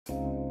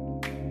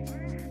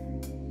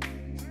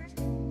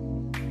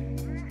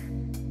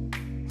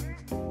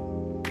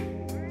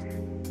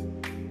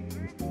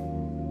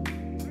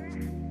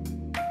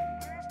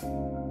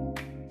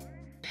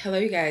Hello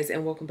you guys,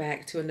 and welcome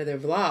back to another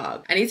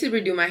vlog. I need to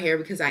redo my hair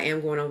because I am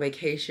going on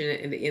vacation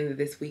at the end of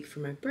this week for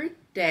my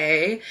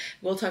birthday.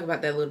 We'll talk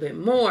about that a little bit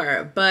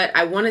more, but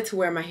I wanted to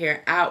wear my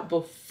hair out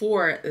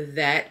before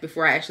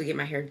I actually get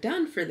my hair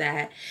done for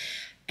that.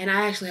 And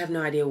I actually have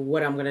no idea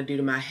what I'm gonna do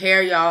to my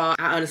hair, y'all.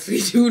 I honestly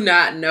do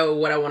not know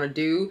what I wanna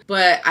do,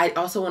 but I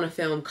also wanna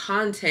film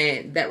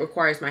content that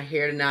requires my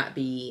hair to not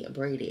be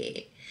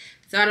braided.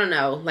 So I don't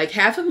know, like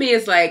half of me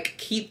is like,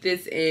 keep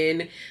this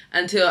in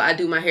until I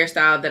do my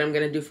hairstyle that I'm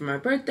gonna do for my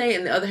birthday.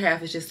 And the other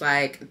half is just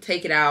like,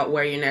 take it out,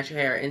 wear your natural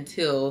hair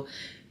until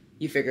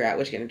you figure out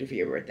what you're gonna do for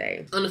your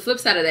birthday. On the flip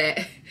side of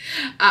that,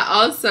 I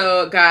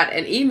also got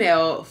an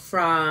email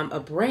from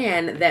a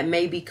brand that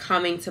may be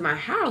coming to my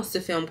house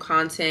to film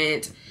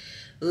content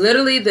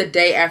literally the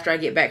day after I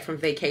get back from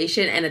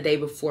vacation and the day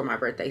before my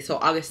birthday. So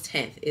August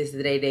 10th is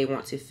the day they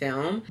want to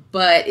film,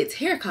 but it's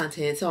hair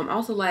content. So I'm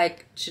also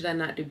like, should I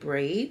not do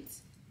braids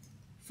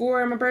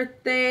for my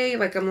birthday?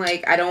 Like, I'm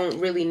like, I don't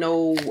really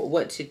know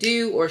what to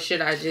do, or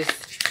should I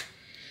just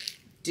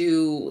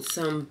do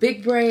some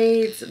big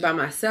braids by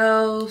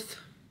myself?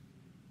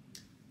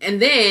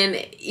 And then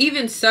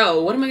even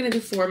so, what am I gonna do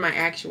for my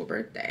actual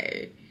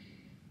birthday?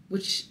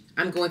 Which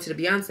I'm going to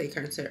the Beyonce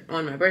concert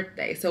on my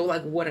birthday. So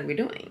like, what are we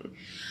doing?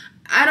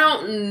 I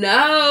don't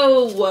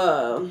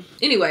know.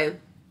 Anyway,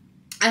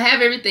 I have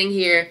everything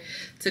here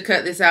to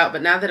cut this out,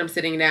 but now that I'm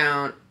sitting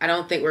down, I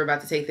don't think we're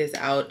about to take this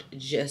out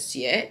just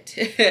yet.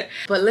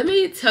 But let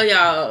me tell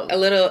y'all a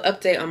little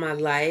update on my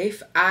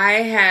life. I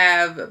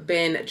have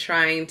been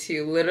trying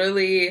to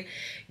literally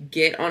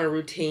get on a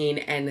routine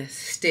and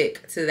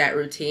stick to that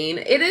routine.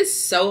 It is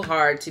so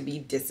hard to be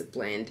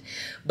disciplined,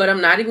 but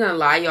I'm not even gonna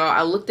lie, y'all.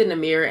 I looked in the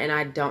mirror and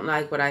I don't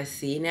like what I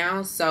see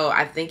now, so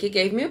I think it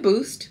gave me a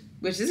boost,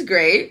 which is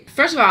great.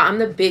 First of all, I'm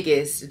the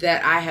biggest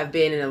that I have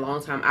been in a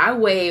long time. I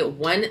weigh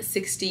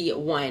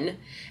 161.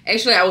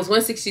 Actually, I was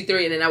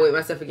 163 and then I weighed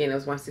myself again. It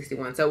was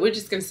 161. So we're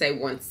just gonna say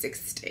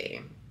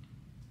 160.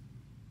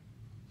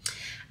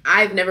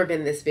 I've never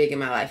been this big in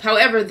my life.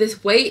 However,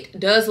 this weight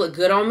does look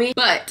good on me,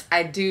 but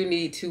I do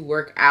need to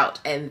work out.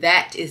 And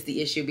that is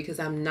the issue, because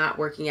I'm not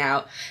working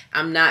out.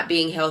 I'm not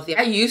being healthy.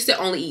 I used to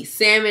only eat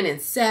salmon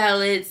and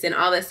salads and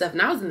all that stuff,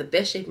 and I was in the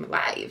best shape of my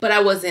life, but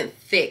I wasn't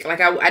thick.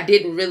 Like I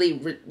didn't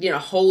really,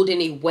 hold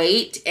any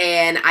weight,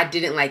 and I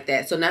didn't like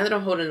that. So now that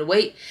I'm holding the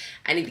weight,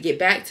 I need to get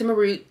back to my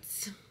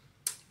roots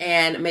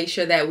and make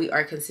sure that we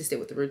are consistent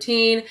with the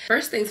routine.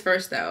 First things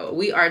first though,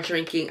 we are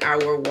drinking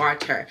our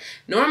water.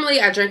 Normally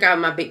I drink out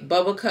of my big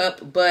bubble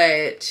cup,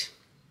 but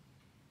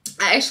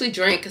I actually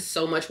drank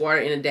so much water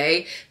in a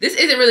day. This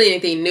isn't really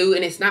anything new,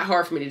 and it's not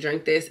hard for me to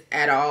drink this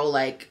at all.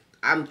 Like,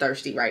 I'm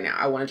thirsty right now.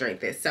 I want to drink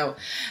this. So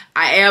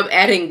I am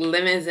adding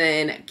lemons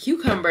and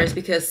cucumbers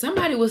because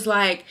somebody was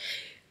like,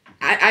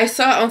 I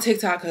saw it on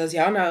TikTok, because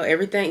y'all know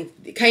everything,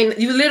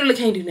 you literally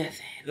can't do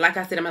nothing. Like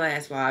I said in my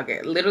last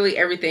vlog, literally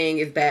everything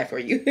is bad for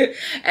you.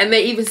 And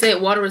they even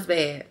said water is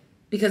bad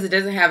because it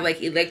doesn't have like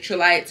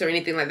electrolytes or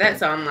anything like that.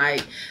 So I'm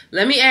like,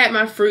 let me add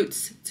my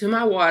fruits to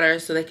my water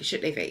so they can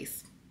shut their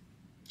face.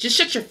 Just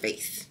shut your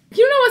face.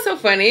 You know what's so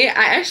funny?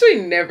 I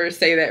actually never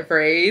say that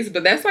phrase,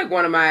 but that's like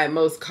one of my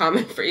most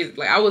common phrases.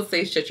 Like, I would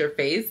say shut your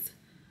face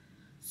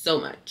so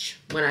much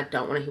when I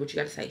don't want to hear what you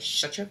got to say.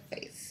 Shut your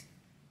face.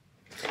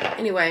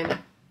 Anyway,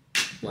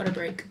 water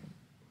break.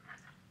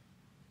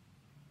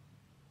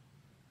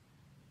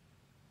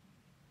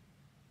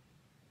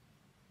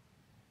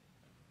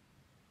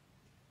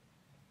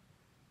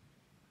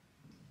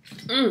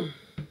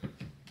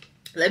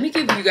 Let me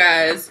give you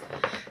guys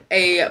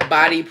a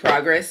body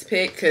progress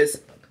pic, because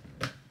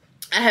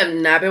I have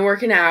not been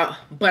working out,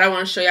 but I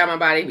want to show y'all my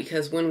body,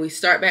 because when we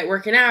start back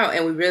working out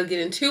and we really get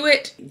into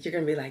it, you're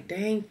gonna be like,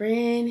 dang,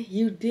 friend,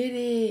 you did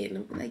it.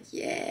 And I'm like,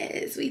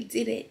 yes, we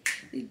did it.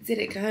 We did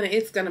it, honey.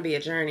 It's gonna be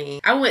a journey.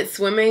 I went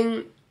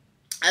swimming.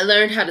 I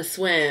learned how to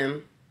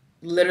swim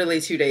literally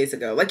 2 days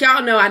ago. Like,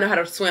 y'all know I know how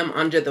to swim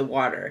under the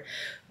water,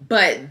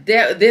 but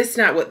this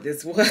not what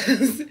this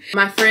was.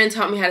 My friend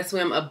taught me how to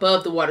swim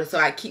above the water, so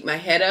I keep my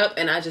head up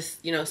and I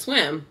just,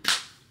 swim.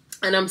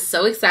 And I'm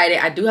so excited.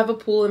 I do have a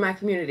pool in my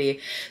community,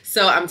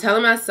 so I'm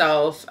telling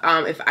myself,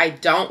 if I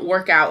don't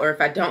work out, or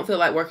if I don't feel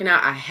like working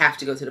out, I have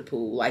to go to the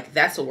pool. Like,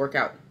 that's a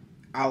workout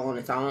all on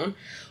its own,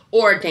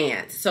 or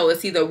dance. So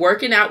it's either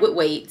working out with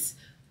weights,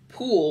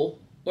 pool,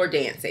 or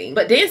dancing.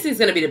 But dancing is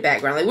going to be the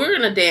background. Like, we're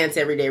going to dance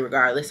every day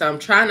regardless. So I'm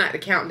trying not to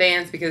count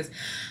dance, because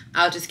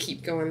I'll just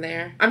keep going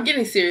there. I'm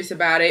getting serious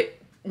about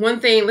it. One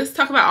thing, let's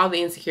talk about all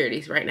the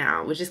insecurities right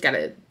now. We just got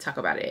to talk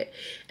about it.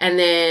 And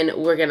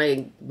then we're going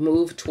to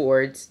move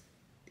towards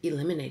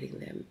eliminating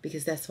them,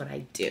 because that's what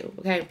I do.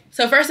 Okay.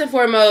 So first and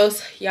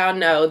foremost, y'all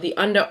know the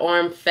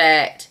underarm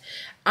fat.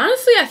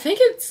 Honestly, I think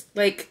it's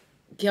like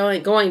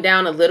going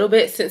down a little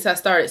bit since I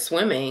started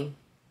swimming.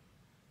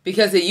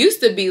 Because it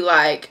used to be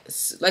like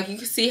you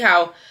can see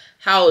how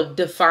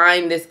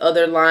defined this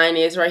other line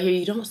is right here.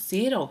 You don't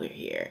see it over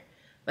here.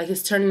 Like,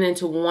 it's turning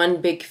into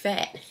one big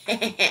fat.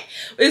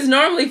 It's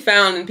normally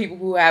found in people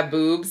who have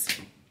boobs.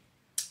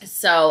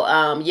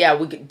 So, yeah,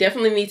 we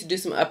definitely need to do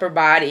some upper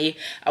body.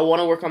 I want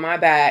to work on my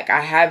back.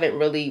 I haven't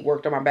really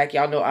worked on my back.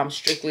 Y'all know I'm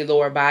strictly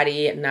lower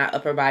body, not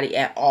upper body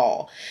at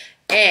all.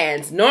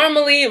 And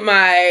normally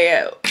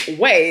my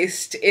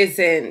waist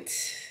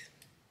isn't,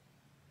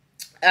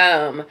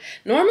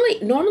 normally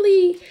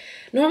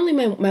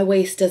my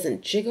waist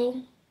doesn't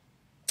jiggle,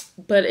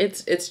 but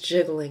it's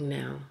jiggling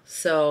now.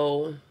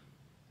 So,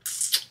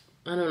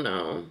 I don't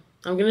know.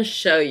 I'm gonna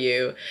show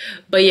you,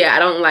 but yeah, I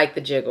don't like the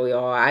jiggle,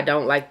 y'all. I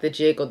don't like the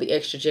jiggle, the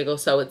extra jiggle.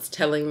 So it's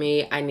telling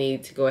me I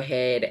need to go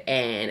ahead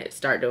and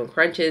start doing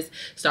crunches,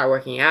 start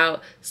working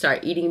out,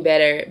 start eating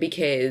better,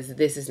 because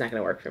this is not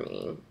gonna work for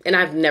me. And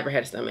I've never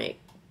had a stomach.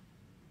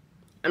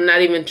 I'm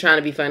not even trying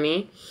to be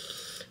funny,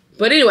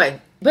 but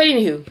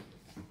anywho,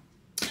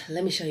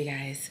 let me show you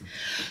guys.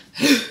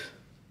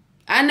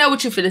 I know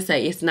what you're finna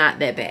say. It's not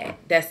that bad.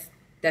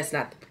 That's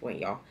not the point,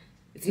 y'all.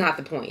 It's not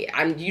the point.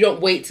 You don't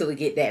wait till it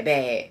get that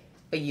bad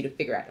for you to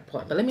figure out the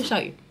point. But let me show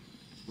you.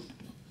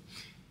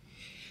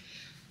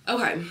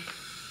 Okay.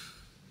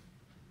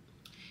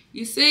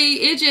 You see,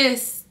 it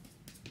just,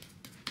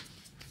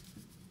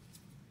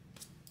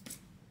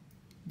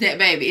 that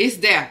baby, it's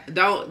there.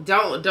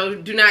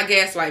 Do not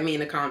gaslight me in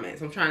the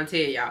comments. I'm trying to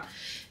tell y'all.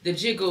 The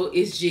jiggle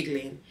is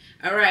jiggling.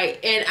 All right.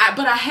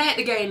 But I had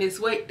to gain this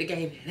weight to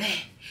gain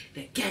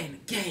that.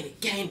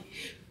 Gain.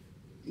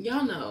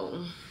 Y'all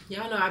know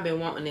I've been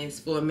wanting this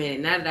for a minute.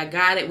 Now that I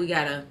got it, we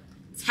gotta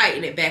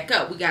tighten it back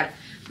up. We gotta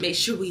make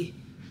sure we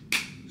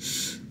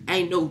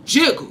ain't no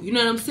jiggle. You know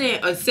what I'm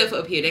saying? Except for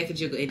up here, that could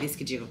jiggle and this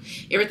could jiggle.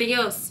 Everything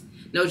else,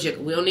 no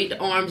jiggle. We don't need the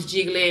arms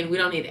jiggling. We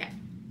don't need that.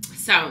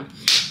 So,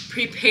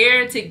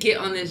 prepare to get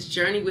on this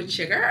journey with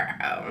your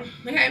girl.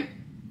 Okay?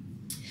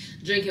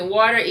 Drinking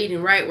water,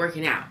 eating right,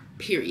 working out.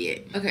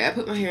 Period. Okay, I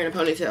put my hair in a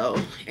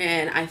ponytail,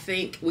 and I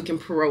think we can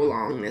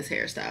prolong this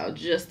hairstyle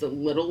just a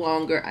little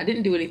longer. I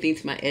didn't do anything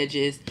to my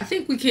edges. I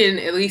think we can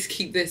at least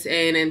keep this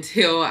in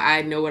until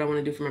I know what I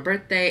want to do for my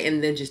birthday,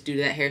 and then just do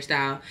that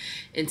hairstyle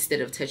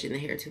instead of touching the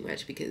hair too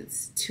much,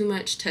 because too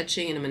much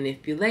touching and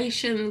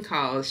manipulation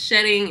cause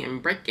shedding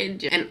and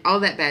breakage and all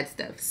that bad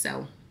stuff.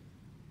 So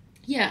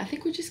yeah, I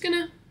think we're just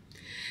gonna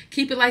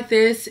keep it like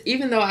this.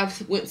 Even though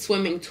I've went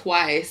swimming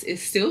twice, it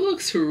still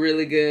looks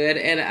really good,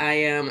 and I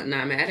am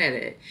not mad at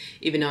it.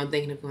 Even though I'm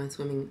thinking of going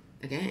swimming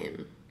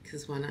again,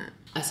 because why not?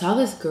 I saw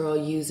this girl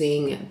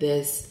using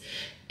this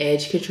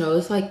edge control.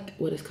 It's like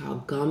what is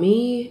called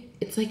gummy.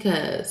 It's like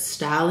a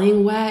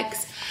styling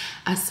wax.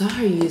 I saw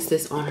her use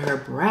this on her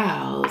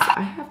brows.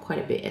 I have quite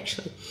a bit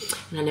actually,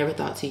 and I never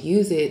thought to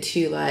use it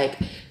to like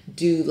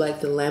do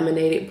like the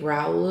laminated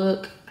brow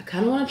look. I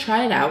kind of want to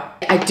try it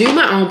out. I do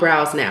my own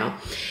brows now,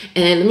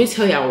 and let me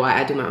tell y'all why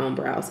I do my own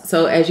brows.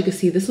 So as you can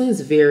see, this one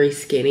is very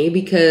skinny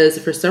because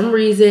for some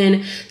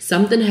reason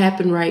something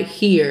happened right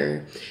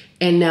here,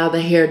 and now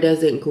the hair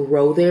doesn't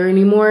grow there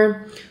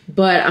anymore.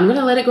 But I'm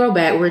gonna let it grow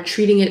back. We're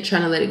treating it,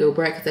 trying to let it go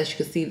back, because as you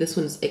can see, this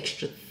one's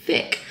extra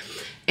thick.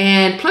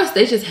 And plus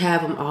they just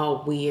have them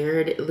all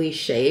weirdly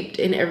shaped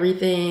and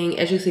everything.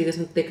 As you see, this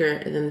one's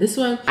thicker than this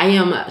one. I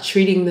am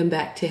treating them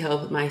back to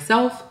health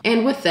myself.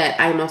 And with that,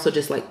 I'm also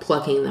just like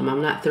plucking them.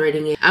 I'm not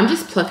threading it. I'm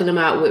just plucking them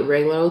out with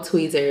regular old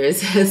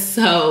tweezers.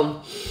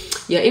 So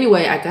yeah,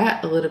 anyway, I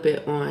got a little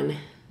bit on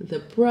the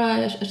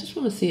brush. I just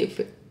want to see if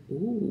it,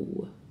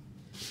 ooh,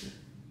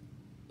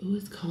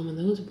 it's combing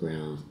those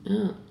brows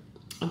out.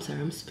 I'm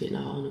sorry, I'm spitting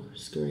all on the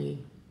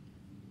screen.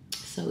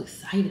 So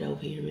excited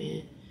over here,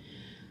 man.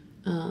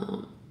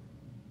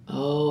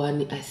 Oh,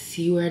 I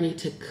see where I need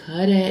to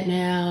cut it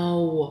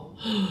now.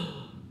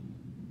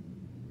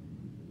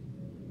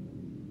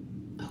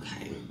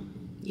 Okay,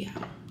 yeah,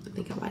 I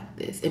think I like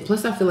this. And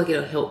plus I feel like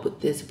it'll help with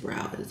this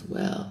brow as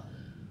well.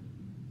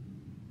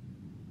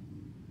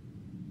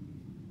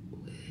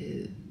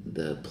 With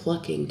the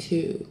plucking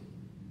too.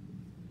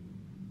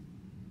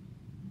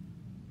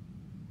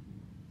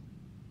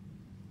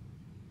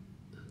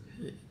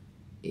 Okay,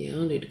 yeah, I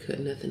don't need to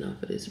cut nothing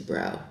off of this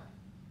brow.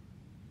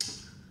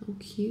 Oh,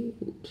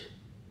 cute.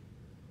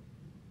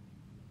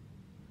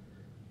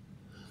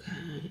 Okay,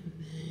 and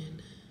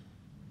then,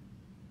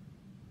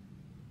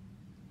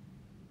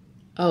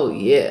 oh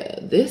yeah,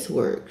 this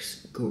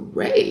works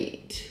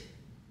great.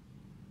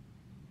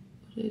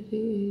 What I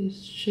do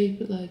is shape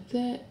it like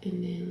that,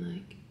 and then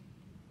like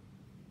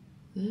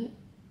that.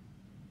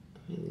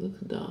 I mean, it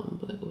looks dumb,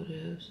 but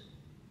whatever.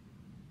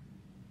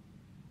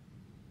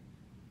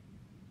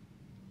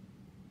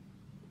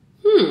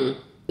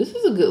 This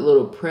is a good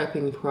little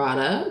prepping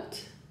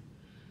product.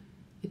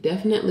 It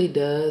definitely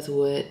does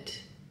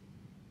what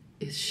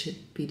it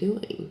should be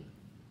doing.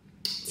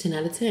 10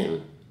 out of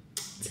 10.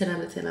 10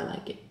 out of 10, I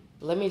like it.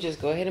 Let me just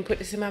go ahead and put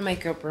this in my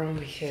makeup room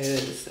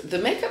because the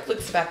makeup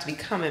looks about to be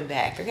coming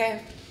back,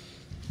 okay?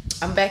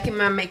 I'm back in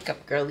my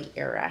makeup girly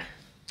era.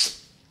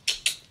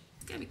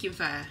 Gotta be Kim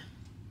Fi.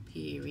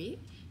 Period.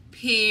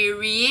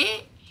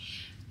 Period.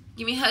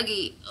 Give me a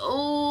huggy.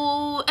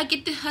 Oh, I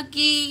get the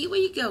huggy. Where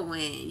you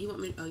going? You want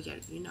me? Oh,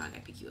 you know I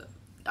gotta pick you up.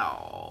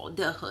 Oh,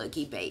 the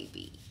huggy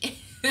baby.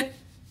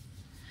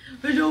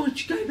 Hello,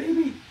 Sky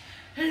baby.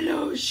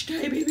 Hello,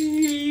 Sky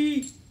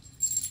baby.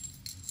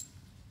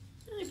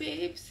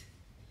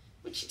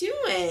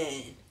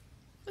 doing?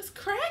 What's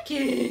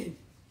cracking?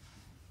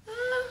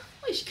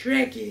 What's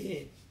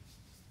cracking?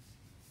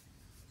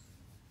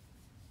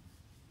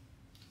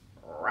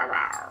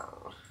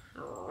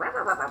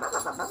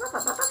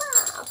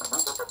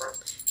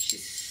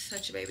 She's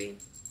such a baby.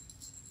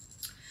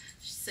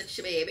 She's such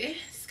a baby.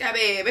 Sky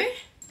baby.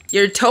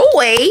 Your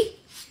toy?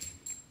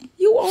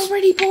 You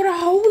already put a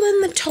hole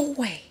in the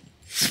toy.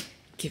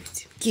 Give it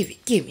to me.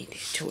 Give me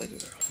that toy,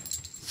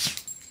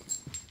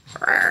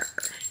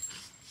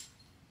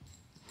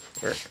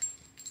 girl.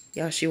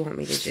 Y'all, she want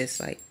me to just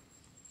like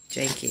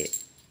jank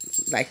it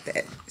like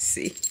that.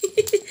 See?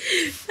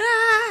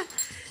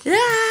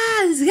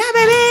 Sky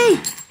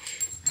baby.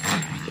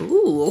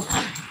 Ooh,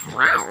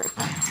 wow.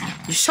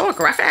 You're so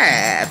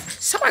aggressive.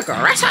 So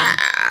aggressive.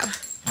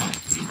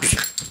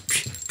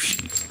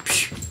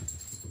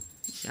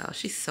 Y'all,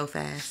 she's so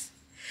fast.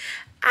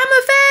 I'm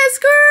a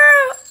fast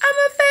girl. I'm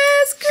a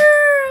fast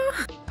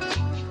girl.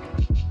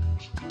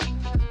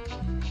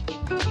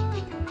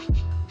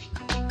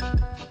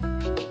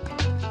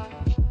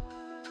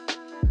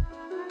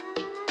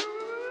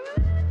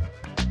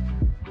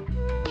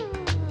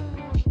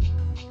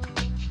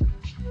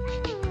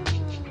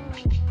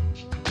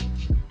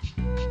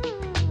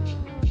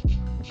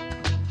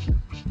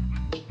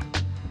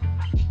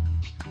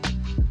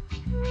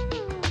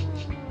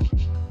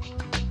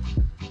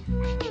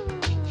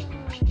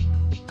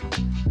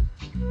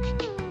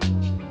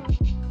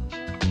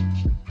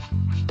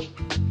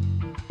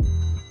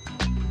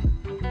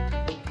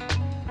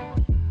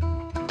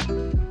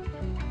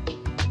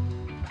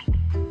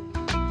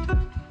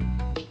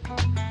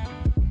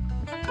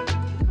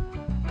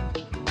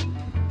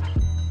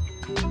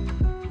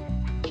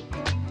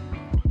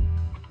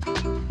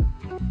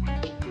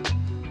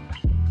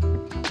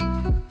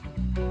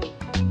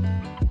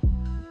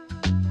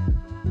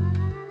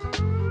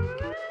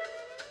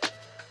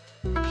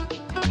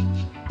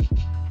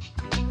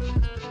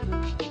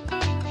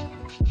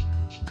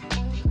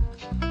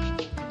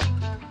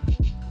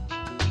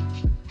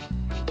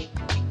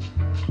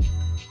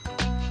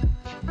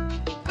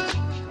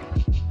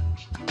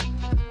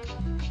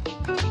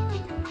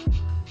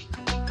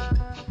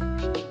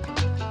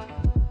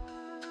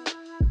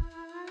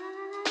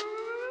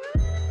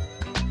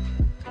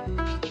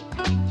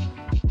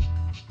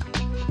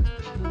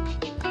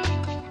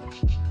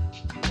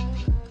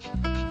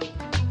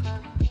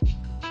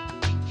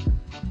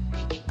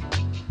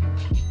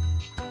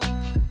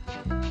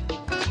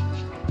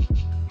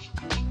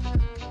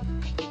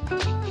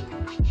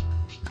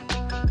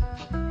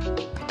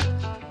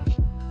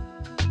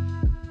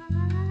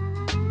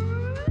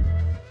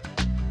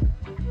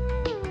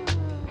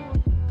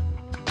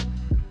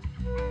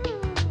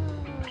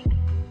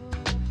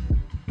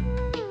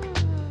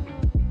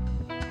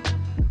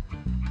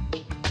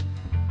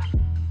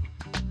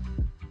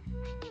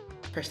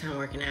 First time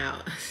working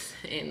out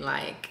in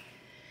like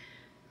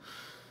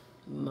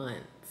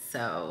months,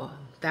 so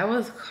that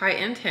was quite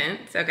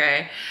intense.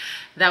 Okay,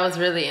 that was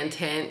really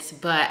intense,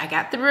 but I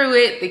got through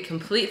it, the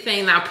complete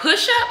thing. Now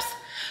push-ups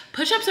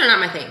are not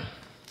my thing.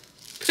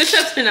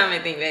 Push-ups are not my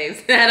thing,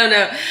 babes. I don't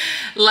know,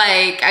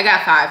 like I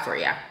got 5 for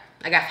ya.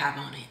 I got 5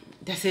 on it.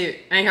 That's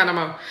it. I ain't got no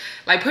more.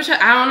 Like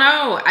push-up, I don't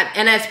know.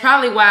 And that's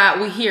probably why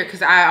we here,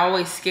 because I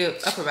always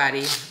skip upper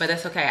body, but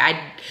that's okay.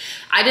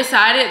 I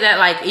decided that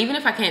like, even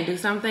if I can't do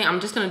something, I'm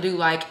just gonna do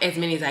like as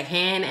many as I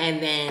can,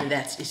 and then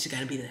it's just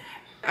gotta be that.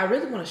 I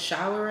really wanna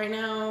shower right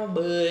now,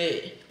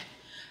 but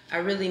I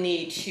really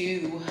need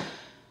to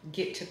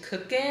get to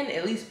cooking,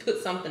 at least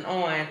put something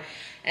on,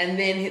 and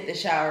then hit the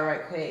shower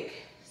right quick.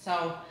 So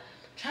I'm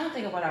trying to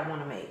think of what I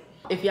wanna make.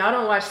 If y'all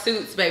don't watch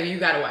Suits, baby, you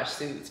gotta watch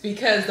Suits,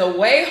 because the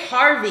way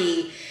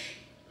Harvey,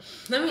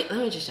 let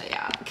me just show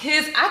y'all,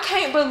 because I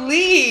can't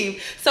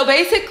believe, so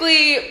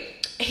basically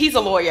he's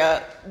a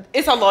lawyer,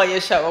 it's a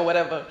lawyer show or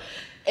whatever,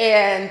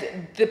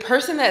 and the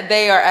person that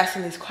they are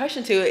asking this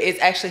question to is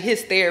actually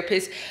his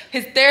therapist.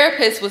 His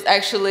therapist was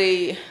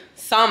actually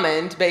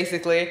summoned,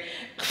 basically. I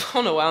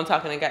don't know why I'm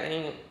talking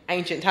in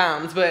ancient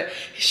times, but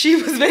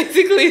she was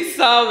basically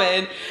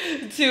summoned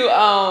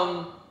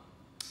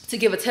to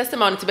give a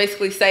testimony, to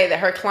basically say that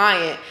her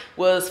client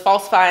was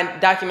falsifying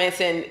documents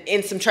and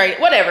in some trade,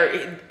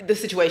 whatever the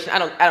situation, I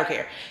don't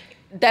care.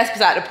 That's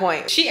beside the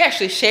point. She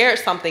actually shared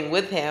something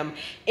with him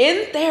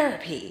in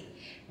therapy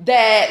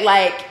that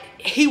like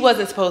he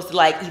wasn't supposed to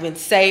like even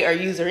say or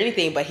use or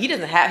anything, but he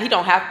don't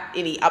have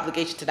any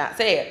obligation to not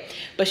say it.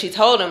 But she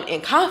told him in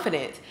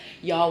confidence,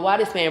 y'all, why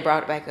this man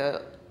brought it back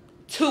up?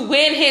 To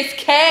win his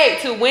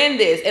case, to win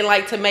this, and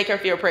like to make her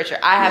feel pressure.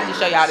 I have to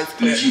show y'all this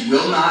clip. If you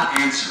will not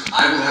answer,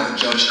 I will have a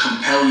judge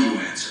compel you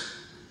answer.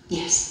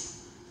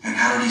 Yes. And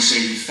how did he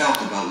say he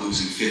felt about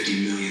losing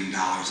 $50 million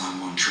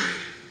on one trade?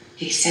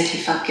 He said he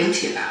felt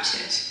guilty about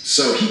it.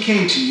 So he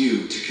came to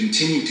you to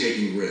continue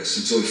taking risks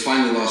until he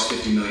finally lost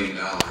 $50 million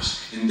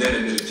and then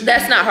admitted to...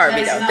 That's not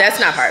Harvey, though. That's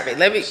not Harvey.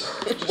 Let me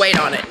wait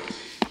on it.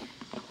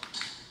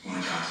 You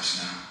want to drop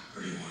this now,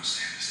 or do you want to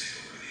stand this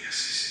take over to the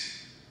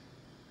SEC?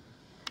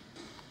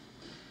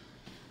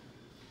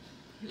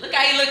 Look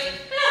how you looking.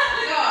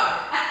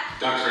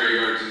 Dr.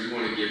 Agard, did you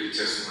want to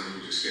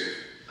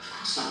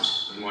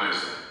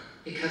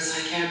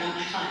I care about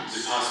my clients.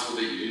 Is it possible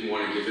that you didn't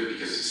want to give it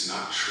because it's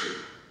not true?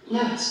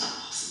 No, it's not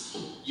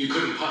possible. You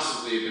couldn't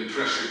possibly have been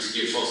pressured to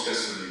give false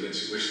testimony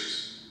against your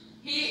wishes.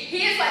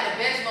 He is like the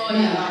best lawyer.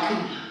 No, I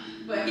couldn't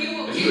have. But he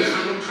will Have you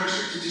ever been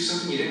pressured to do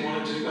something you didn't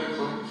want to do by a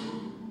client before?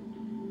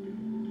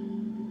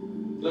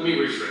 Let me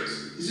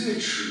rephrase. Isn't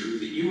it true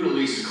that you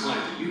released a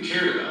client that you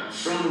cared about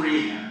from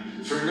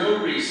rehab for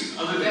no reason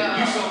other than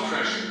you felt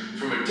pressure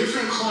from a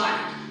different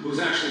client who was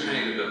actually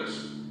paying the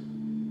bills?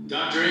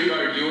 Dr.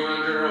 Agard, you are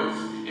under oath,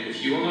 and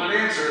if you will not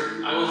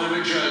answer, I will have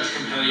a judge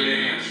compel you to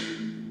answer.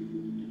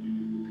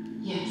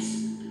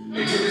 Yes. And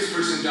did this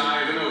person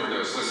die of an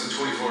overdose less than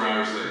 24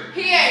 hours later?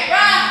 He ain't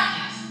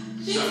right.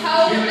 Yes. She So,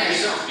 told you me. let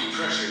yourself be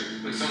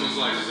pressured when someone's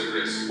life is at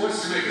risk.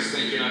 What's to make us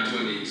think you're not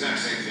doing the exact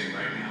same thing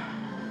right now?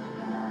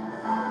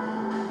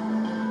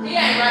 He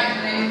ain't right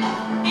for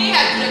that. He ain't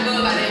have to do that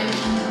girl like that.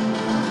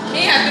 He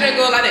ain't have to do that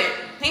girl like that.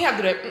 He ain't have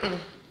to do that. I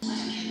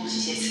don't care what it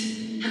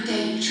is. How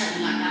dare you betray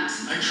me like that?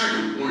 I tried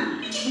to warn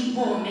you. You didn't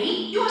warn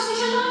me. You asked me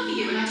to lie for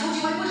you, and I told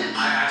you I wouldn't.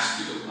 I asked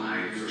you to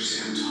lie for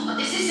Sam Toll. But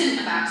this isn't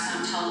about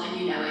Sam Toll, and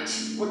you know it.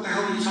 What the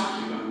hell are you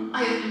talking about?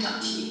 I opened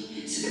up to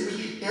you so that we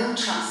could build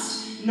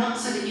trust, not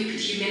so that you could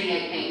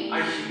humiliate me.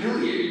 I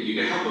humiliated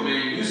you to help a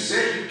man you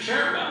said you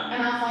care about.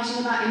 And our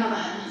fighting about your mother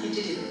had nothing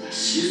to do with that.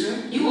 Excuse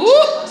me? You wanted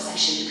to have a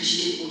session because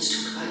you didn't want to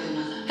talk about your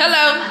mother.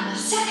 Hello. And the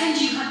second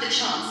you had the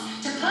chance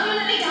to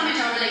permanently damage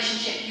our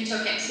relationship, you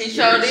took it. He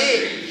sure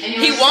did.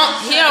 He don't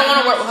want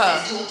to work with her.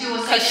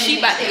 Because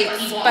she about to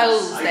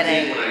expose that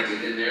I did ass. what I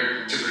did in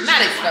there to protect Not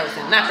my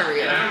exposing, client. not for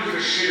real. And I don't give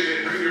a shit if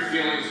it hurt your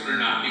feelings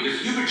or not, because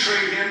you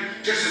betrayed him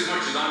just as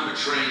much as I'm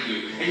betraying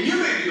you. And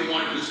you may be the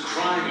one who's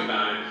crying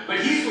about it,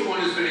 but he's the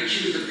one who's been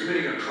accused of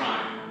committing a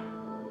crime.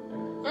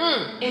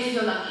 If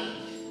you're lucky,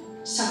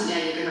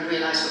 someday you're going to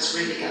realize what's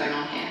really going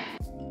on here.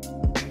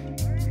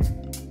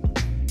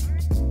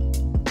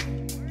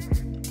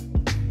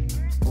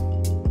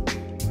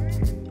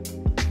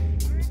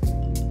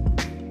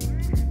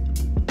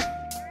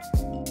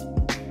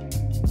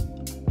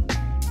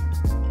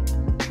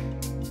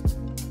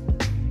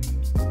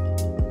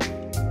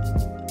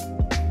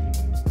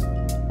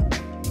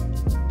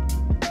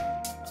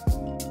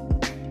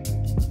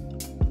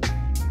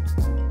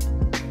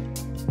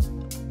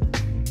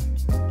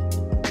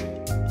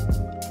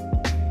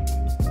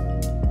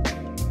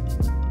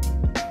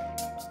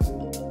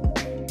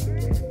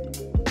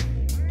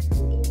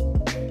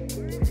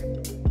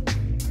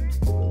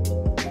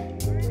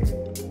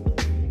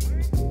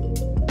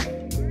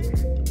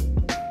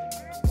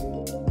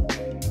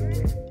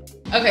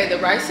 Okay, the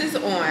rice is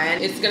on.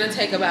 It's gonna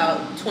take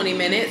about 20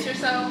 minutes or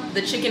so.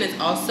 The chicken is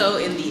also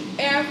in the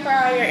air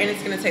fryer and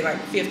it's gonna take like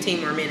 15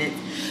 more minutes.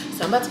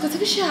 So I'm about to go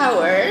take a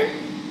shower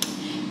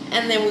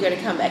and then we're gonna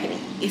come back and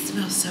eat. It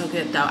smells so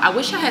good though. I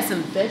wish I had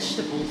some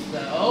vegetables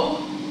though.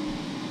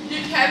 Do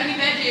you have any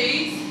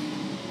veggies?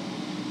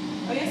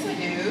 Oh yes I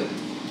do.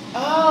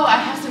 Oh, I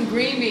have some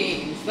green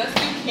beans. Let's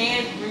do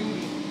canned green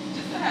beans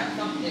just to have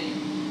something.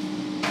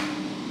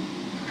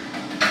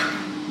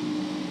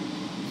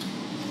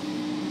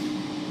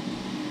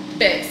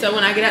 Okay, so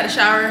when I get out of the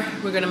shower,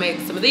 we're gonna make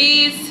some of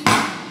these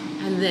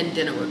and then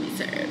dinner will be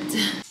served.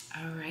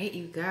 All right,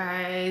 you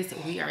guys,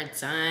 we are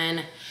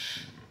done.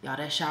 Y'all,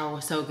 that shower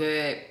was so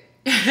good.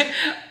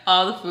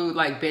 All the food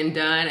like been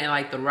done and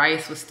like the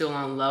rice was still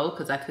on low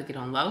because I cook it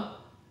on low.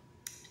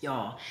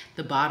 Y'all,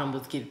 the bottom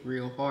was getting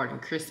real hard and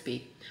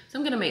crispy. So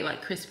I'm gonna make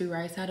like crispy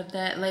rice out of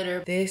that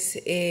later. This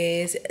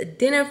is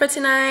dinner for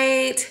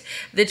tonight.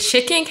 The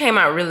chicken came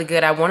out really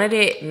good. I wanted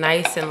it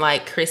nice and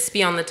like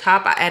crispy on the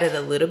top. I added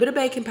a little bit of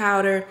baking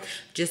powder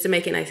just to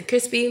make it nice and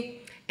crispy.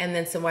 And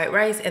then some white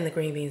rice and the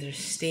green beans are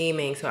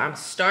steaming. So I'm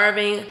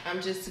starving.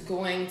 I'm just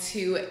going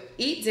to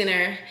eat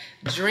dinner,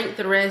 drink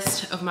the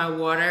rest of my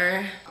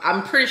water.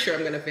 I'm pretty sure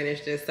I'm gonna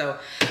finish this. So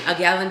a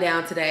gallon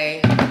down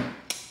today,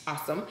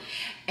 awesome.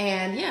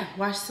 And yeah,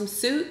 watch some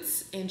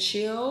Suits and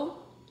chill.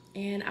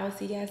 And I will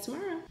see you guys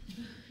tomorrow.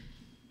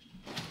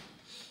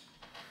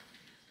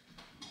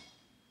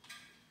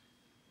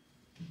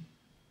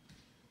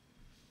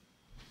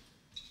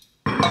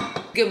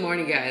 Good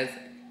morning, guys.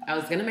 I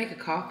was gonna make a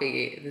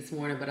coffee this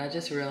morning, but I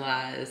just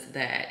realized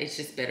that it's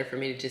just better for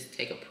me to just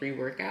take a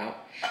pre-workout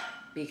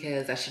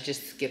because I should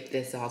just skip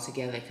this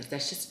altogether because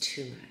that's just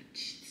too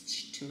much. It's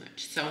just too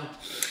much. So I'm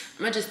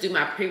gonna just do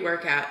my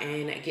pre-workout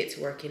and get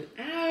to working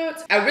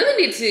out. I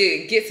really need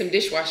to get some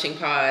dishwashing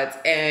pods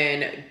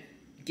and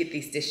get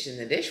these dishes in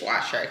the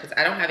dishwasher because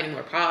I don't have any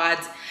more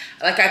pods.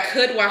 Like I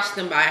could wash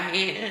them by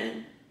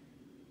hand.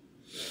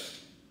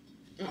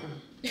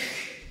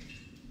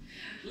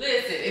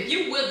 Listen, if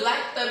you would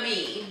like for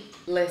me,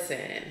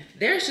 listen,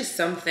 there's just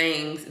some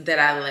things that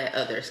I let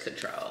others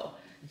control.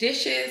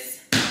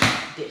 Dishes,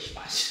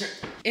 dishwasher.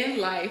 In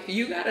life,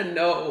 you gotta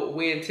know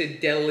when to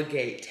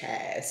delegate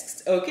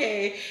tasks,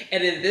 okay?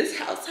 And in this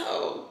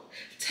household,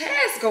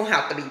 tasks gonna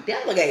have to be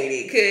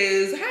delegated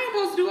because how am I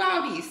supposed to do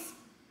all these?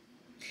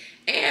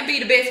 And be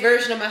the best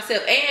version of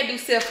myself and do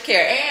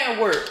self-care and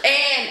work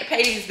and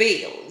pay these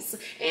bills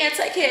and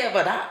take care of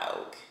a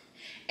dog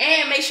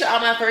and make sure all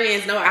my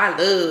friends know I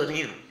love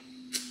them.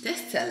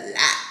 That's a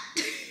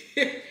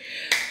lot.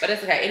 But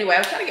it's okay. Anyway, I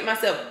was trying to get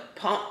myself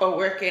pumped for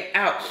working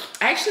out.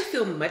 I actually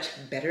feel much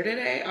better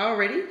today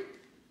already.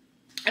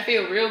 I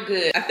feel real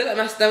good. I feel like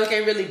my stomach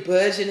ain't really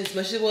budging as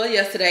much as it was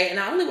yesterday. And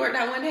I only worked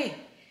out one day.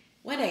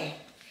 One day.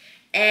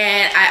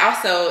 And I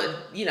also,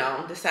 you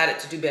know, decided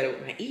to do better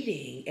with my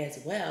eating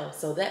as well.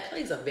 So that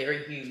plays a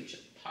very huge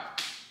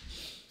part.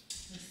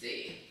 Let's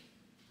see.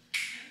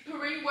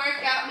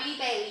 Pre-workout me,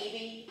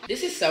 baby.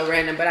 This is so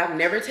random, but I've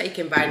never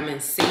taken vitamin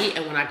C.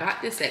 And when I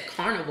got this at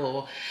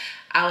Carnival,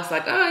 I was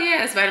like, oh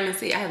yeah, it's vitamin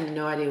C. I have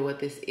no idea what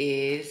this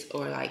is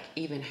or like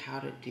even how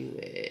to do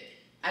it.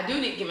 I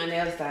do need to get my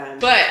nails done,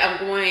 but I'm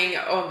going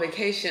on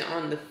vacation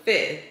on the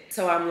 5th.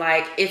 So I'm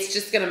like, it's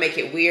just gonna make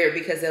it weird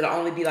because it'll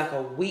only be like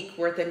a week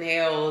worth of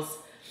nails.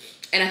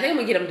 And I think I'm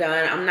gonna get them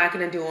done. I'm not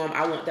gonna do them.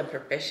 I want them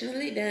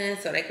professionally done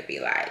so they could be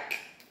like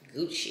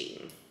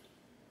Gucci,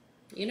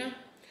 you know?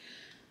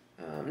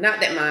 Not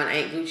that mine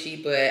ain't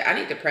Gucci, but I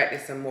need to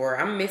practice some more.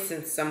 I'm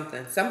missing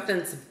something.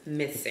 Something's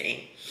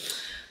missing.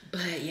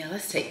 But yeah,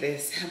 let's take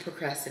this. I'm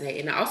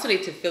procrastinating. I also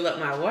need to fill up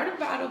my water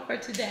bottle for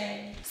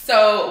today.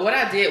 So what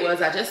I did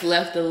was I just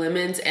left the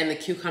lemons and the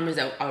cucumbers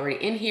that were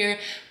already in here,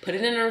 put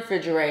it in the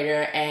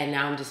refrigerator, and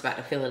now I'm just about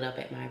to fill it up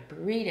at my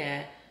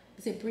burrito.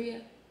 Is it Bria?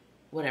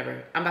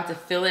 Whatever. I'm about to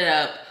fill it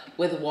up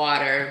with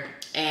water,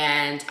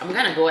 and I'm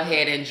gonna go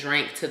ahead and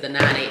drink to the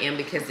 9 a.m.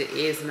 because it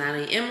is 9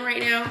 a.m. right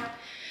now.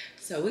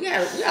 So we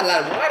got a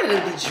lot of water to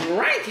be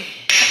drinking.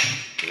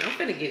 And I'm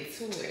gonna get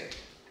to it.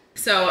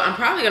 So I'm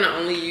probably gonna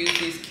only use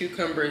these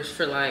cucumbers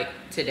for like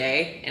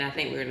today, and I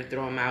think we're gonna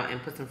throw them out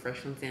and put some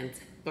fresh ones in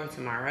for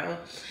tomorrow.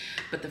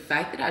 But the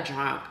fact that I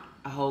drank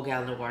a whole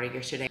gallon of water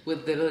yesterday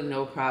with literally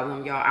no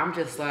problem, y'all, I'm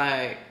just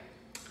like,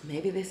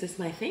 maybe this is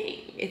my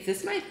thing. Is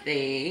this my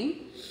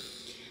thing?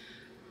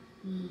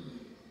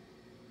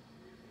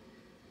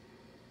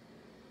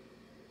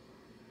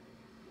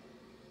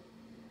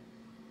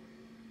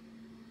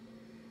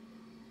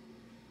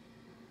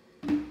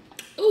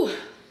 Ooh,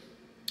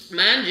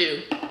 mind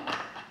you,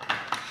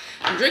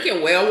 I'm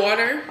drinking well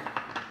water.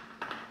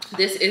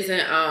 This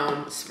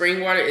isn't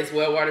spring water, it's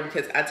well water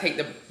because I take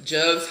the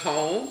jugs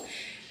home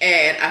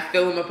and I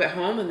fill them up at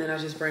home and then I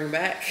just bring them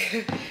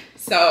back.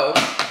 So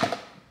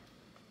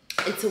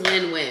it's a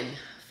win-win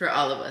for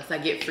all of us. I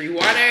get free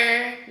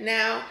water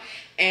now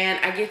and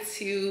I get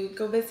to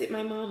go visit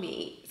my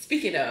mommy.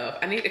 Speaking of,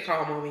 I need to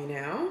call mommy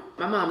now.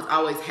 My mom's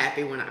always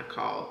happy when I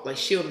call. Like,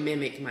 she'll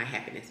mimic my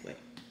happiness way.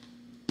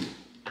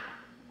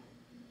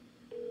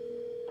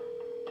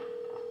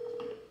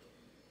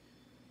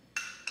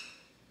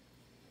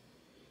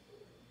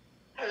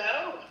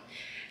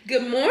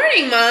 Good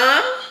morning,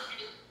 Mom.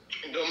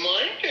 Good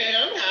morning,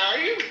 Kim. How are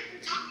you?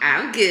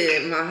 I'm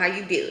good, Mom. How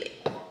you doing?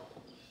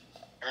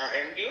 I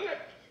am good.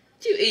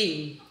 What you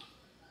eating?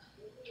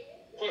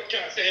 Pork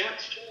chop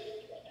sandwich.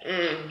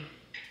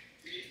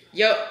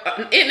 Yo,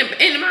 in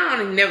the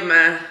morning, never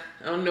mind.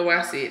 I don't know why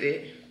I said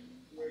that.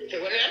 So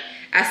what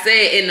now? I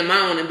said in the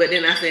morning, but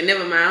then I said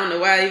never mind. I don't know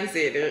why I even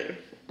said that.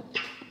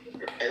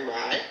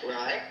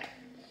 Right.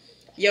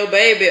 Yo,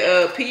 baby,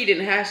 peed in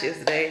the house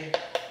yesterday.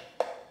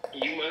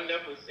 You wound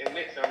up and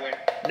went somewhere.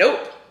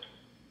 Nope.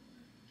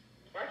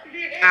 Why you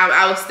did that?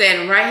 I was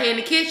standing right here in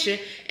the kitchen,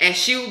 and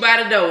she was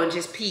by the door and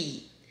just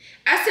peed.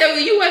 I said, well,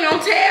 you ain't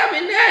gonna tell me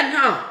nothing,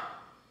 huh?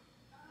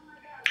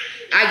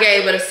 I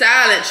gave her the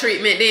silent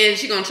treatment, then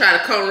she gonna try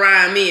to come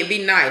around me and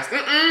be nice.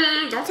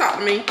 Don't talk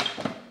to me.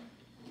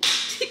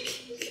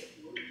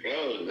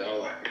 Oh,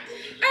 Lord.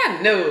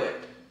 I knew it.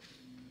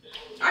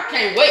 I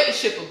can't wait to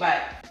ship her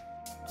back.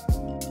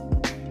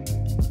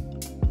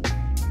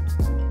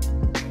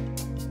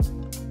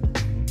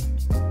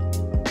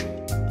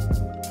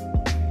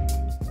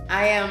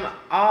 I am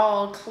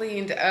all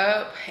cleaned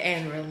up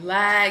and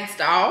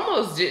relaxed. I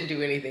almost didn't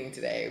do anything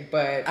today,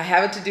 but I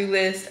have a to-do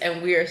list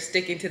and we are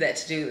sticking to that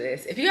to-do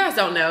list. If you guys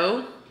don't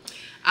know,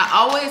 I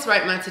always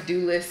write my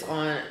to-do list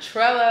on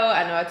Trello.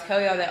 I know I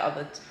tell y'all that all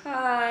the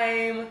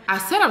time. I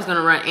said I was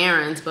gonna run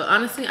errands, but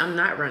honestly, I'm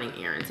not running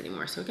errands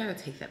anymore, so we gotta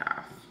take that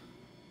off.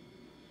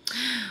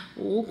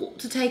 Ooh,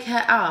 to take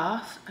that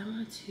off, I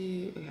want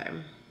to, okay.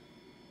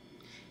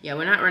 Yeah,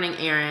 we're not running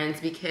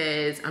errands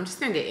because I'm just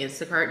gonna get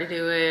Instacart to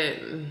do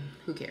it.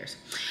 Who cares?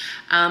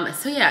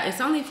 So yeah, it's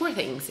only 4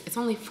 things. It's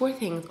only 4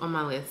 things on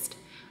my list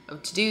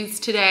of to-dos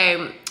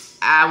today.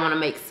 I wanna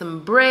make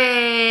some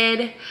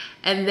bread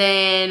and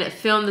then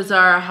film the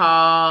Zara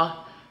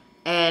haul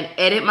and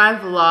edit my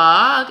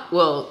vlog.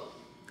 Well,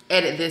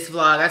 edit this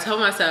vlog. I told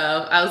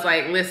myself, I was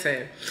like,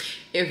 listen,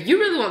 if you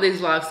really want these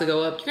vlogs to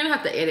go up, you're gonna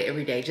have to edit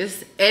every day.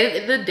 Just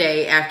edit the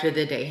day after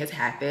the day has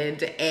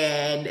happened,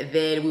 and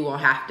then we won't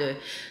have to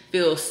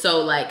feel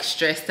so like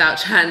stressed out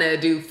trying to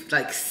do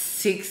like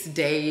 6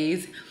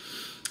 days.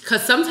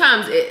 Cause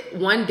sometimes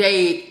one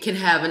day can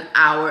have an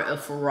hour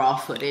of raw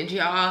footage,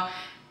 y'all.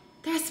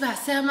 That's about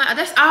 7 hours,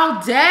 that's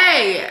all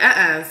day.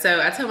 So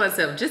I told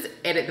myself, just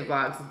edit the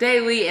vlogs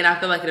daily and I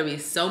feel like it'll be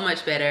so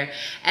much better.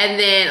 And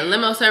then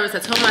limo service, I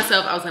told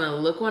myself I was gonna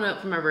look one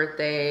up for my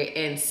birthday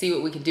and see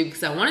what we could do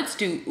because I wanted to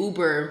do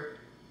Uber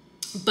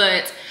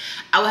but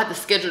I would have to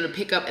schedule the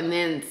pickup and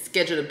then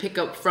schedule the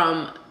pickup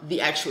from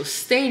the actual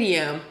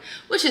stadium,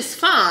 which is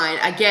fine,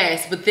 I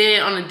guess. But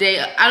then on a day,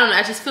 I don't know,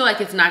 I just feel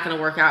like it's not gonna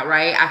work out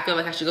right. I feel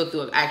like I should go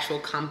through an actual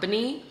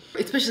company,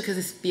 especially because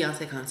it's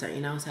Beyonce concert,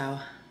 you know? So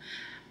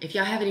if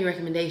y'all have any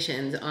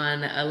recommendations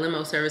on a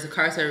limo service, a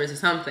car service or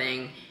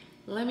something,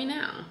 let me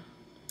know.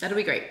 That'll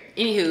be great.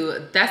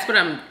 Anywho, that's what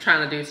I'm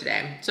trying to do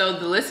today. So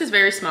the list is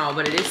very small,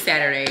 but it is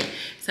Saturday.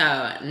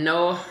 So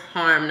no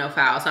harm, no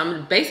foul. So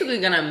I'm basically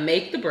gonna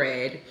make the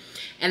bread.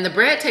 And the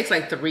bread takes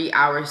like 3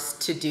 hours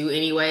to do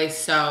anyway.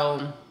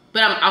 So,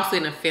 but I'm also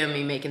gonna film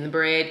me making the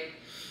bread.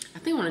 I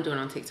think I wanna do it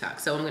on TikTok.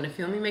 So I'm gonna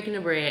film me making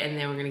the bread and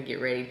then we're gonna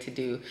get ready to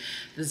do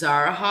the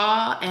Zara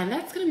haul. And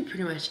that's gonna be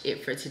pretty much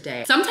it for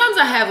today. Sometimes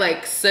I have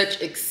like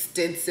such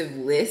extensive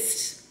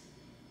lists.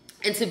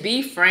 And to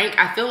be frank,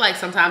 I feel like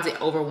sometimes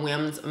it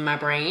overwhelms my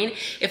brain.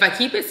 If I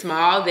keep it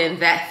small, then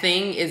that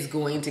thing is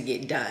going to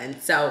get done.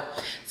 So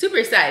super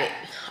excited.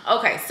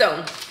 Okay,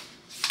 so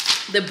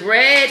the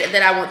bread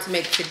that I want to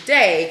make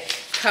today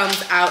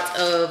comes out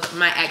of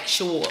my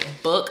actual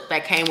book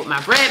that came with my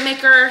bread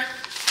maker.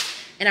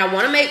 And I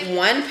want to make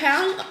 1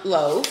 pound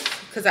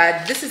loaf because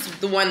this is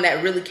the one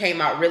that really came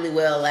out really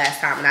well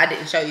last time and I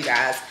didn't show you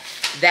guys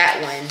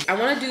that one. I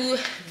want to do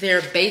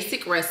their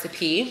basic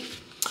recipe,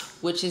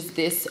 which is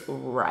this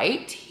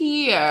right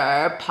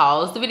here.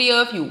 Pause the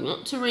video if you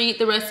want to read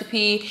the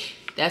recipe.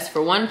 That's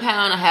for 1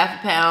 pound, a half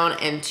a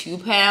pound, and 2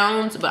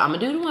 pounds, but I'm gonna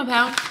do the 1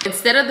 pound.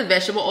 Instead of the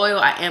vegetable oil,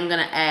 I am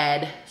gonna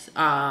add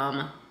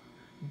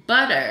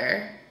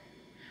butter.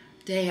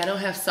 Dang, I don't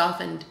have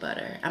softened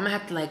butter. I'm gonna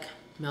have to like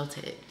melt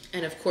it.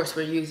 And of course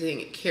we're using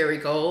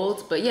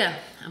Kerrygold, but yeah,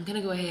 I'm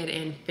gonna go ahead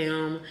and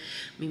film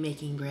me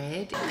making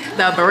bread.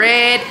 The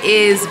bread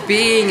is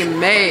being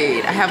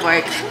made. I have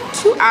like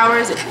 2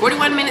 hours and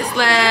 41 minutes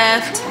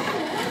left.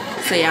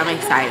 So yeah, I'm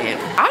excited.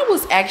 I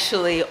was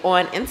actually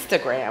on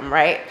Instagram,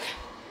 right?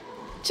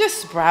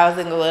 Just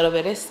browsing a little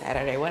bit, it's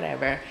Saturday,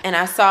 whatever. And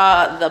I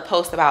saw the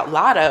post about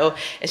Lotto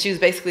and she was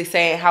basically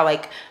saying how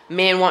like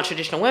men want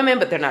traditional women,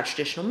 but they're not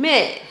traditional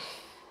men.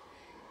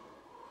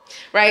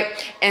 Right?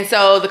 And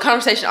so the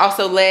conversation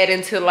also led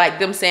into like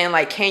them saying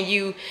like, can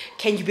you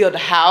build a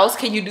house?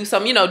 Can you do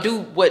something, you know, do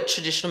what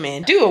traditional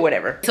men do or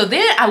whatever. So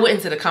then I went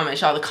into the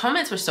comments, y'all. The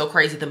comments were so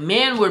crazy. The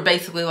men were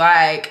basically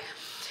like,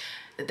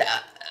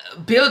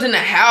 building a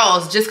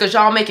house just because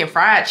y'all making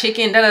fried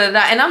chicken, da da da.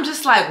 And I'm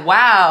just like,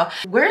 wow,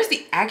 where's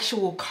the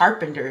actual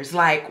carpenters?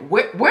 Like,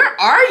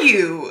 where are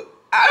you?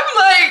 I'm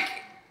like,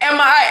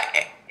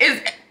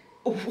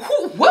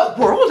 what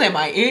world am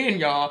I in,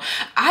 y'all?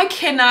 I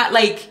cannot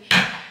like,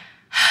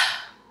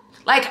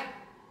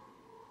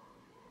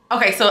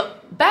 okay, so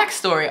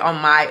backstory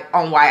on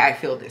why I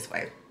feel this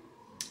way.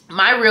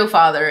 My real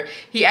father,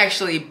 he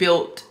actually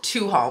built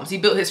 2 homes. He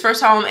built his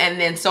first home and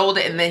then sold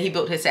it, and then he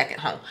built his second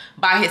home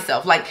by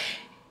himself. Like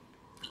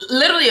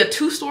literally a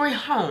 2-story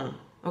home,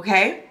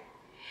 okay?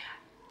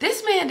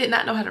 This man did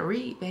not know how to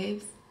read,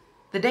 babes.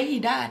 The day he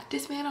died,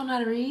 this man don't know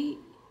how to read,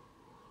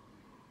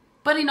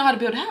 but he know how to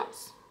build a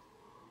house.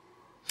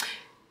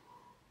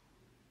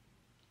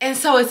 And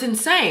so it's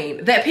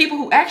insane that people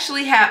who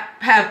actually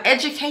have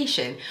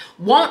education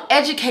won't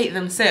educate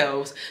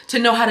themselves to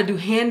know how to do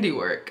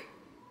handiwork.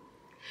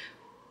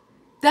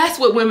 That's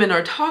what women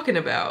are talking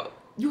about.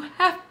 You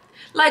have,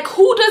 like,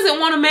 who doesn't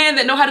want a man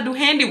that know how to do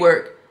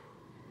handiwork?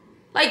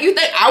 Like, you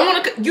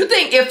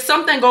think if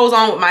something goes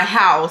on with my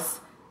house,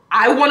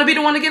 I want to be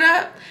the one to get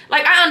up?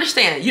 Like, I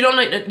understand. You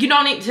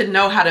don't need to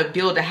know how to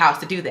build a house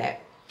to do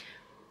that.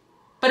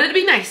 But it'd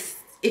be nice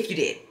if you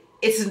did.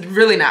 It's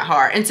really not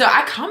hard. And so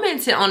I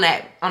commented on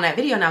that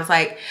video and I was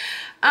like,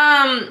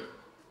 a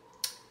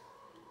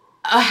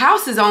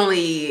house is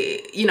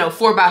only, you know,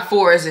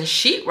 4x4s and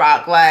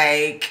sheetrock.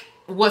 Like,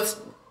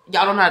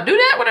 y'all don't know how to do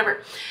that,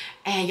 whatever.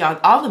 And y'all,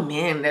 all the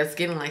men that's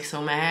getting like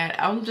so mad,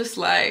 I'm just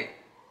like,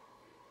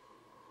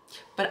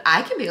 but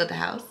I can build a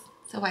house,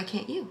 so why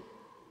can't you?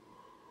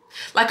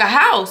 Like, a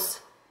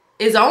house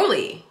is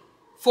only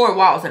 4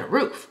 walls and a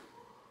roof.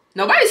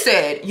 Nobody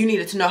said you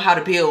needed to know how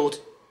to build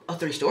a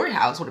 3-story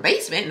house with a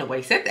basement.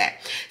 Nobody said that.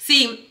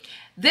 See,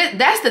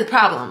 that's the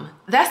problem.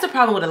 That's the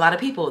problem with a lot of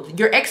people.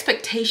 Your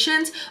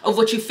expectations of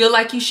what you feel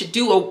like you should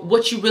do or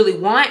what you really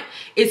want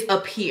is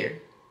up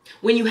here.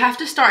 When you have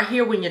to start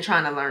here when you're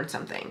trying to learn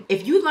something.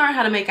 If you learn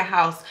how to make a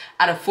house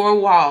out of 4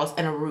 walls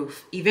and a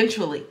roof,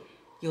 eventually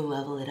you'll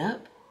level it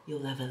up,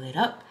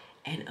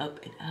 and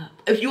up and up.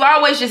 If you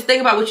always just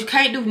think about what you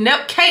can't do,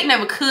 can't,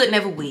 never could,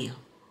 never will.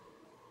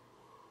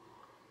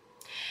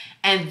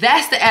 And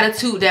that's the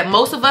attitude that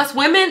most of us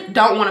women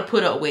don't want to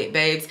put up with,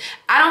 babes.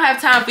 I don't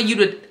have time for you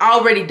to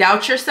already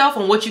doubt yourself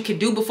on what you can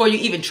do before you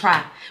even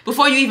try.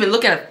 Before you even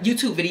look at a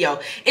YouTube video.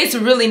 It's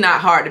really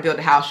not hard to build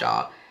a house,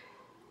 y'all.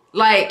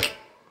 Like,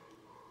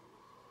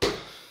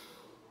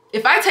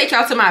 if I take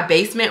y'all to my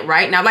basement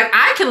right now, like,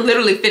 I can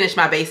literally finish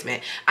my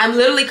basement. I'm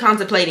literally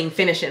contemplating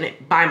finishing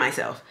it by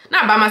myself.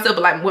 Not by myself,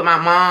 but like with my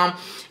mom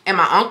and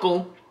my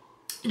uncle.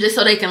 just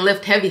so they can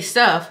lift heavy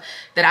stuff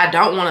that I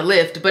don't want to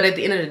lift. But at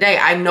the end of the day,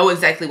 I know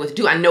exactly what to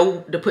do. I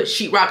know to put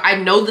sheetrock. I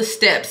know the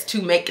steps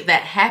to make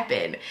that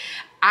happen.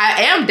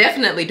 I am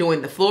definitely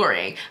doing the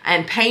flooring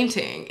and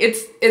painting.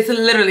 It's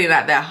literally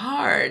not that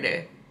hard.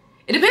 It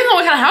depends on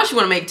what kind of house you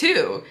want to make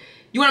too.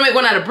 You want to make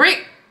one out of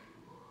brick?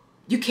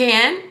 You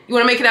can. You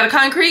want to make it out of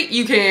concrete?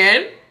 You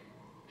can.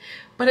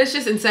 But it's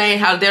just insane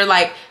how they're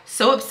like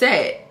so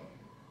upset.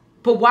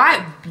 But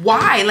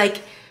why?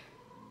 Like,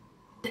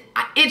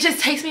 it just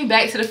takes me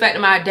back to the fact that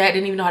my dad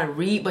didn't even know how to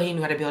read, but he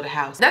knew how to build a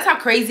house. That's how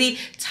crazy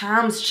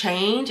times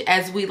change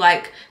as we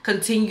like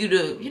continue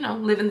to, you know,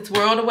 live in this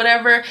world or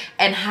whatever,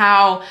 and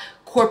how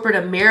corporate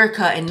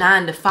America and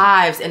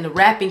 9-to-5s and the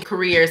rapping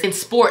careers and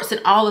sports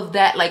and all of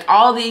that, like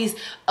all these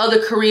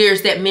other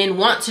careers that men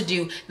want to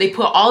do, they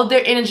put all of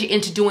their energy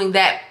into doing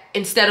that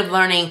instead of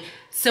learning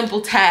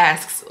simple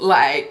tasks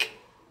like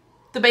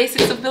the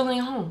basics of building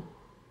a home,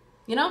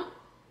 you know?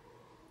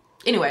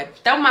 Anyway,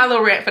 that was my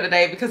little rant for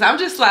today, because I'm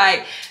just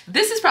like,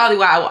 this is probably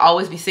why I will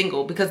always be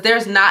single, because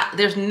there's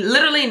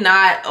literally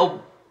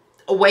not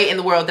a way in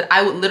the world that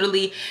I would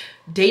literally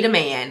date a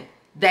man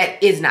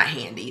that is not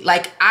handy.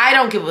 Like, I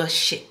don't give a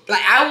shit.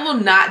 Like, I will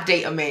not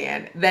date a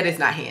man that is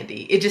not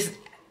handy.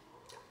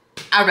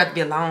 I'd rather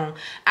be alone.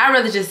 I'd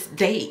rather just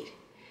date.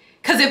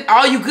 Cause if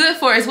all you good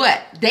for is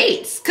what?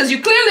 Dates. Cause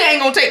you clearly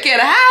ain't gonna take care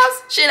of the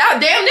house. Shit, I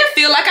damn near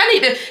feel like I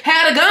need to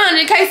have a gun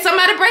in case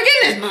somebody break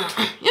in this month.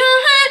 You know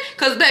what I'm saying?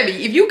 Cause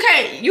baby, if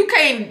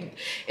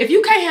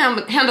you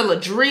can't handle a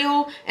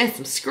drill and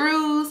some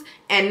screws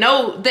and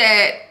know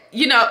that,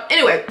 you know,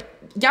 anyway,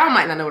 y'all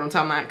might not know what I'm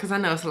talking about, cause I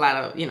know it's a lot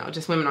of, you know,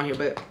 just women on here,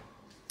 but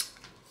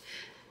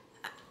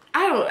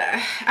I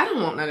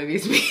don't want none of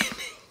these men.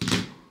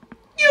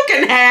 You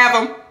can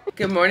have them.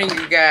 Good morning,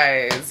 you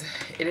guys.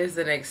 It is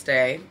the next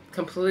day.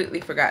 Completely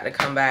forgot to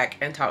come back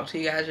and talk to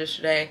you guys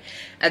yesterday.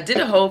 I did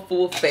a whole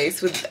full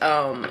face with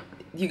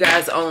you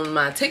guys on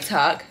my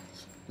TikTok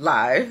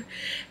live,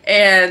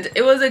 and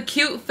it was a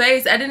cute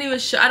face. I didn't even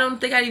show, I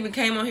don't think I even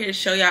came on here to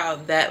show y'all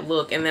that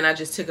look, and then I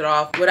just took it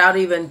off without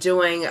even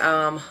doing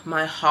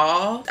my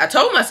haul. I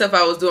told myself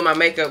I was doing my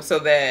makeup so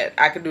that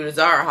I could do the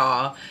Zara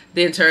haul.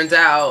 Then turns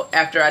out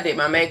after I did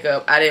my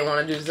makeup, I didn't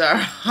want to do the Zara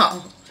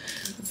haul.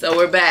 So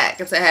we're back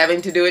to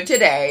having to do it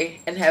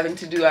today and having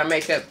to do our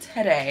makeup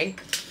today.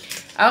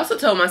 I also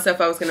told myself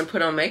I was going to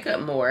put on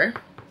makeup more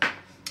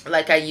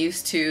like I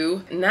used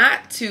to,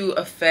 not to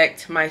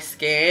affect my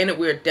skin.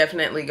 We're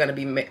definitely going to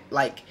be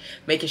like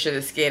making sure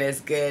the skin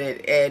is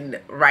good and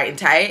right and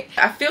tight.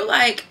 I feel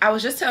like I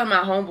was just telling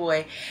my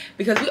homeboy,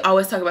 because we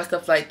always talk about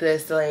stuff like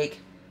this, like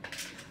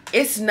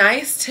it's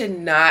nice to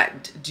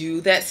not do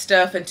that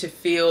stuff and to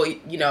feel,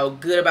 you know,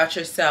 good about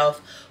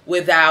yourself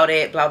without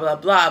it, blah, blah,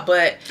 blah.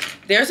 But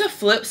there's a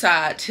flip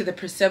side to the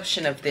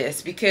perception of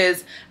this,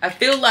 because I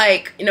feel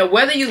like, you know,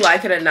 whether you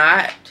like it or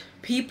not,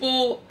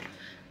 people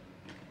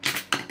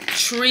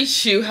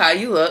treat you how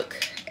you look.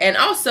 And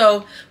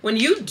also, when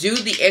you do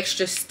the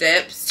extra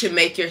steps to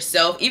make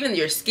yourself, even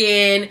your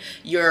skin,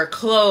 your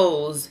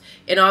clothes,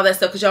 and all that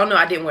stuff, because y'all know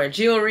I didn't wear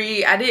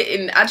jewelry.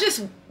 I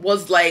just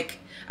was like,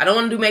 I don't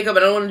want to do makeup.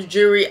 I don't want to do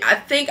jewelry. I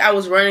think I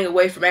was running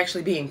away from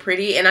actually being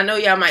pretty. And I know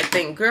y'all might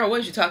think, girl,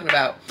 what are you talking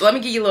about? Let me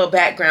give you a little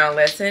background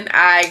lesson.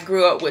 I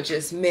grew up with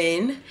just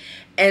men.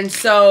 And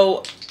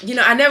so, you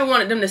know, I never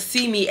wanted them to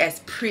see me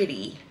as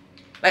pretty.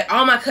 Like,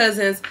 all my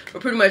cousins were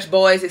pretty much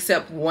boys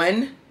except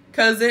one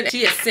cousin.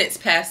 She has since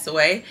passed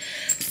away.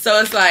 So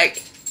it's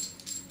like,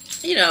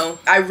 you know,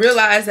 I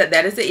realized that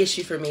that is an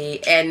issue for me,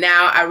 and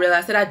now I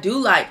realize that I do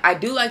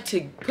like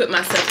to put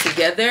myself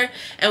together.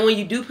 And when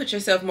you do put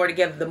yourself more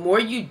together, the more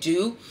you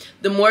do,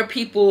 the more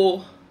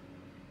people,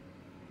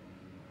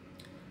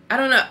 I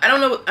don't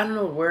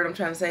know what word I'm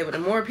trying to say, but the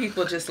more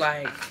people just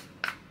like,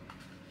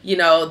 you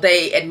know,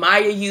 they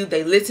admire you,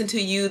 they listen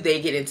to you,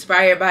 they get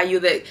inspired by you.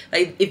 That,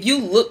 like, if you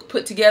look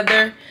put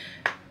together,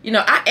 you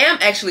know, I am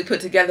actually put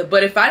together,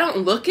 but if I don't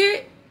look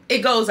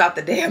it goes out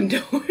the damn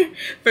door.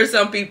 For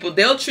some people,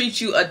 they'll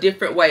treat you a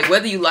different way,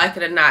 whether you like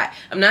it or not.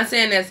 I'm not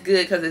saying that's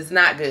good, because it's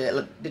not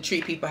good to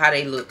treat people how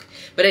they look.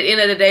 But at the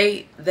end of the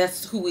day,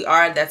 that's who we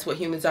are. That's what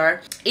humans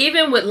are.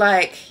 Even with,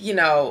 like, you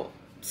know,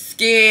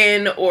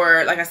 skin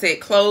or, like I said,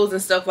 clothes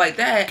and stuff like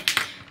that,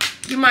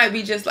 you might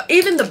be just like,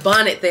 even the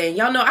bonnet thing.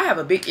 Y'all know I have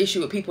a big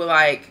issue with people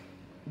like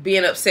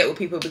being upset with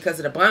people because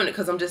of the bonnet,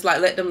 because I'm just like,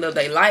 let them live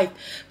their life.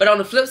 But on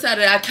the flip side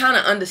of it, I kind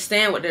of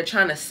understand what they're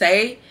trying to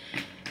say.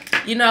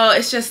 You know,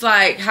 it's just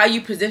like how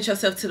you present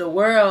yourself to the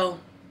world,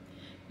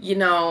 you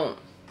know,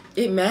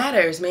 it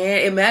matters, man.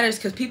 It matters,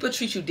 because people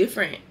treat you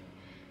different.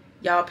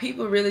 Y'all,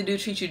 people really do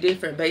treat you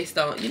different based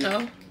on, you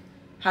know,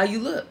 how you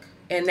look.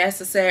 And that's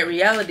a sad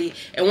reality.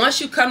 And once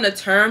you come to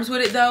terms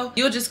with it, though,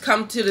 you'll just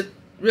come to the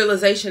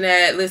realization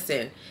that,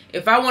 listen,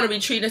 if I want to be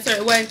treated a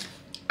certain way,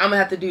 I'm going to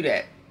have to do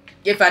that.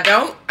 If I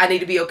don't, I need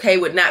to be okay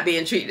with not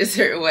being treated a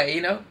certain way,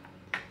 you know?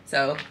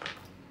 So,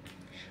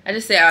 I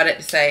just say all that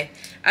to say,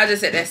 I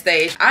just at that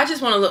stage, I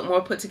just want to look more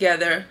put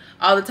together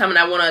all the time, and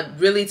I want to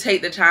really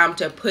take the time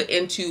to put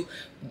into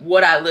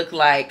what I look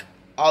like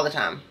all the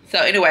time. So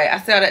anyway, I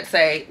said that to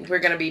say we're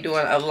gonna be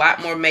doing a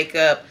lot more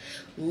makeup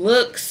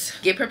looks.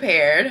 Get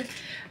prepared.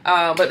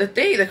 But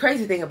the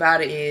crazy thing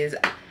about it is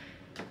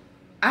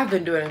I've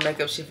been doing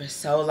makeup shit for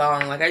so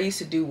long. Like I used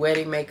to do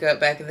wedding makeup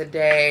back in the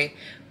day.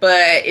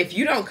 But if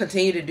you don't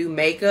continue to do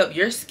makeup,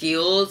 your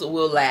skills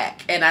will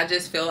lack. And I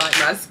just feel like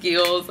my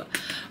skills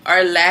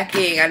are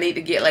lacking. I need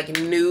to get like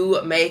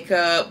new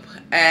makeup.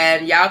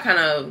 And y'all kind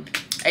of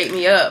ate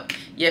me up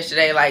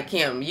yesterday. Like,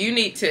 Kim, you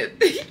need to,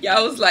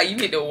 y'all was like, you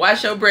need to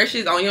wash your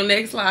brushes on your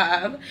next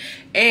live.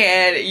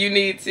 And you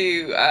need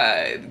to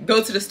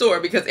go to the store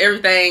because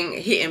everything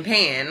hit and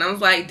pan. And I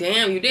was like,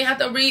 damn, you didn't have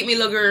to read me,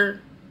 little girl.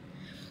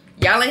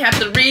 Y'all ain't have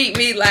to read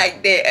me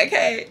like that,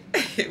 okay?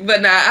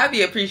 But nah, I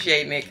be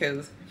appreciating it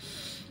because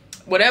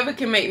whatever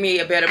can make me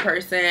a better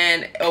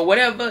person or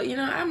whatever, you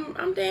know,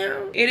 I'm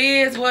down. It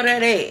is what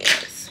it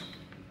is.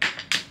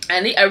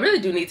 I really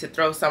do need to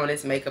throw some of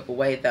this makeup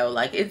away though.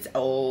 Like, it's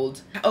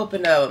old. I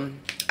opened an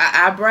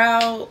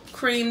eyebrow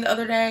cream the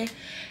other day.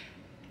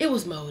 It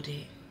was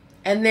moldy.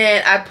 And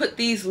then I put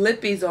these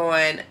lippies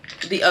on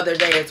the other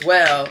day as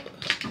well.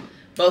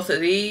 Both of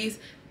these.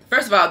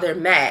 First of all, they're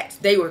matte.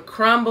 They were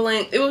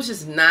crumbling. It was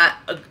just not,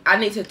 I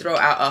need to throw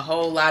out a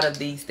whole lot of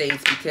these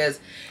things because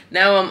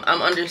now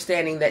I'm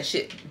understanding that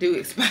shit do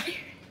expire.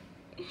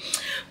 But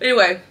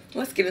anyway,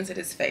 let's get into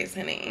this face,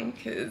 honey,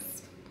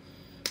 because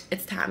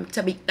it's time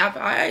to meet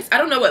the eyes. I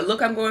don't know what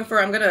look I'm going for.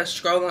 I'm going to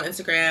scroll on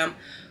Instagram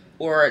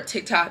or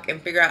TikTok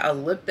and figure out a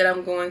look that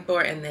I'm going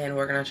for, and then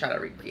we're going to try to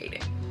recreate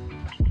it.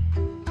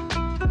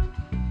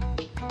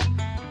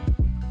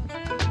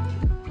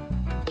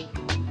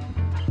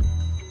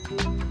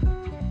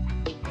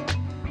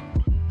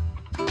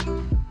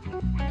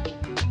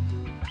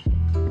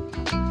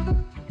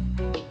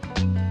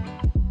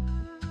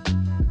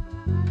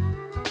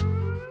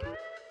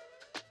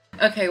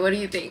 Okay, what do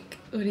you think?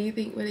 What do you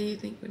think? What do you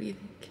think? What do you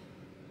think?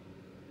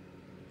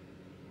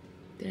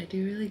 Did I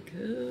do really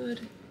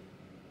good?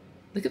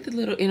 Look at the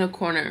little inner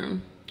corner.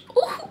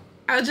 Ooh,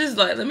 I was just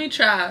like, let me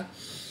try.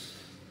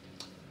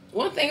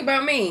 One thing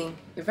about me,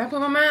 if I put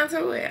my mind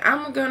to it,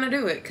 I'm gonna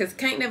do it. Cause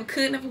can't, never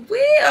could, never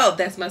will.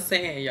 That's my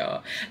saying,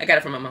 y'all. I got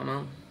it from my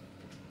mama.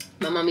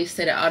 My mom used to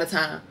say that all the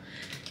time.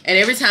 And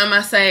every time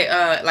I say,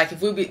 like,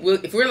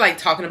 if we're like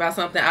talking about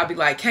something, I'll be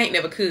like, can't,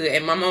 never could.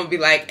 And my mom would be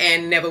like,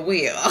 and never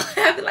will.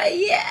 I'd be like,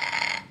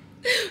 yeah.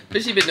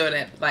 But she's been doing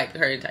that like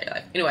her entire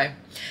life. Anyway,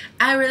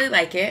 I really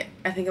like it.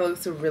 I think it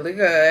looks really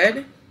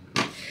good.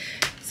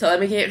 So let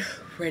me get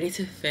ready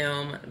to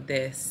film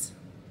this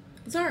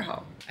Zara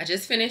haul. I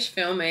just finished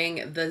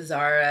filming the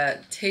Zara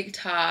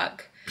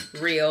TikTok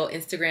reel,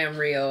 Instagram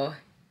reel,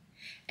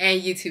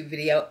 and YouTube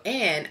video.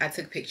 And I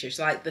took pictures.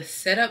 Like the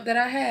setup that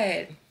I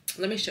had.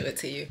 Let me show it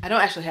to you. I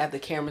don't actually have the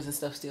cameras and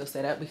stuff still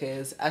set up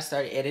because I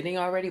started editing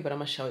already, but I'm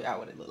gonna show y'all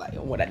what it looked like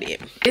and what I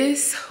did.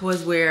 This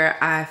was where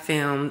I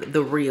filmed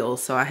the reel.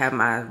 So I have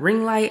my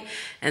ring light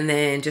and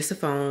then just a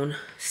phone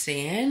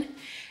stand.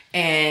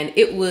 And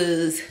it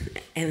was,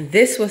 and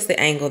this was the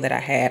angle that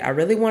I had. I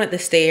really wanted the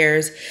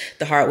stairs,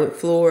 the hardwood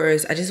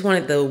floors. I just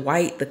wanted the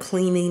white, the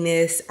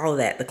cleanliness, all of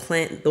that,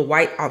 the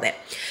white, all that.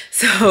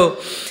 So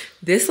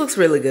this looks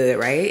really good,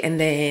 right? And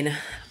then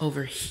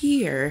over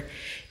here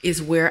is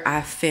where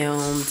I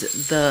filmed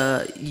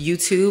the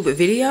YouTube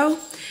video,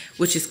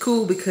 which is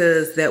cool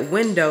because that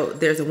window,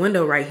 there's a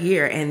window right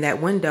here, and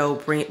that window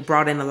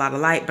brought in a lot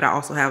of light, but I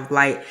also have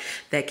light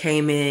that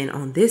came in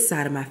on this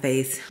side of my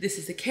face. This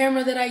is the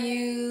camera that I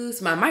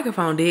use. My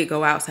microphone did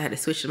go out, so I had to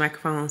switch the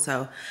microphone,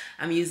 so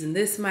I'm using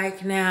this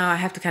mic now. I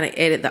have to kind of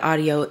edit the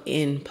audio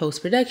in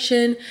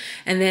post-production.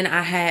 And then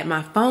I had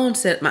my phone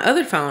set, my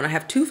other phone, I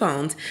have two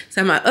phones,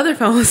 so I have my other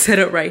phone set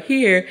up right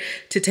here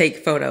to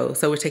take photos.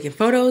 So we're taking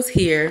photos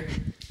here,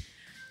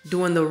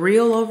 doing the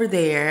reel over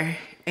there,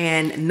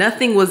 and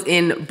nothing was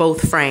in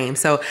both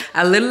frames. So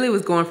I literally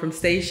was going from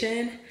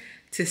station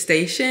to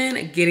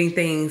station, getting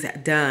things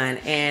done.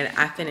 And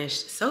I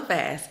finished so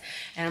fast.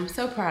 And I'm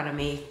so proud of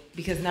me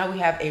because now we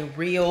have a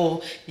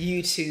real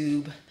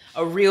YouTube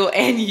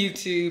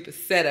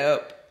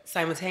setup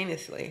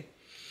simultaneously.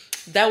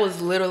 That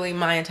was literally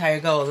my entire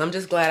goal. I'm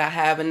just glad I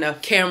have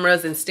enough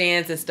cameras and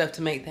stands and stuff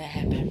to make that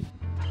happen.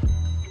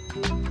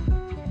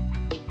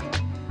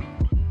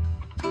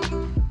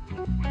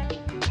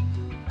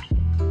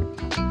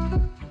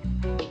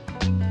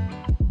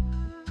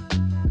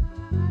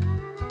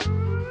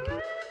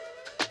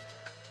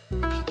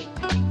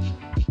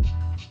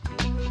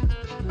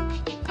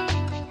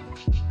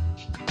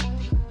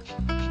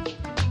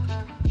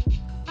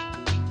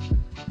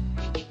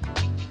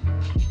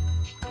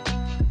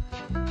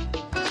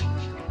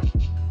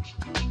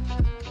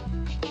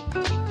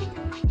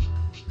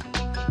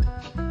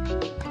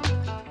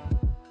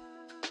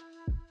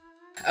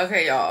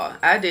 Okay, y'all,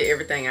 I did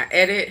everything. I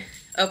edit,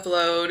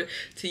 upload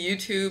to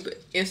YouTube,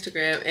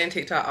 Instagram, and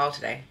TikTok all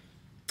today.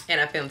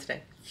 And I filmed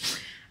today.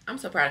 I'm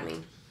so proud of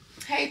me.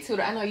 Hey,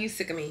 Tuda, I know you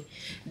sick of me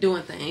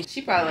doing things.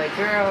 She probably like,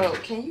 girl,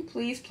 can you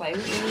please play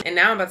with me? And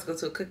now I'm about to go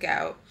to a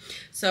cookout.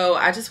 So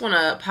I just want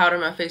to powder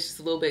my face just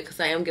a little bit because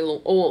I am getting a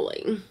little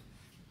oily.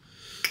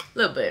 A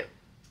little bit.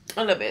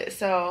 A little bit.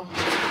 So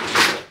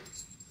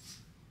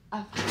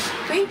I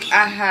think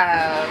I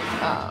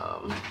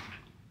have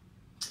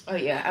oh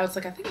yeah, I was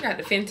like, I think I got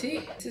the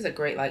Fenty. This is a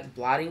great like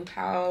blotting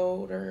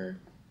powder.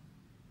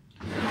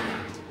 So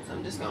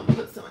I'm just gonna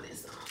put some of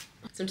this on.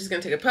 So I'm just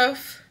gonna take a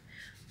puff,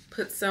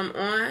 put some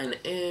on,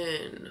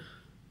 and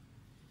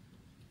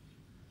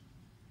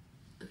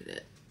look at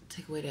that.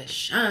 Take away that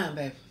shine,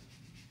 baby.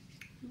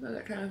 I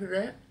got time for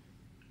that.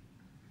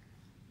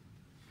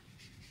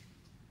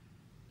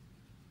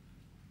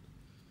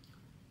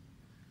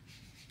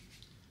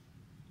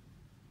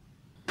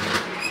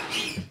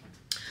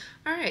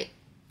 All right,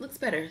 looks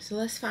better. So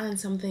let's find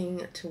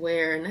something to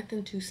wear.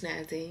 Nothing too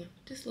snazzy.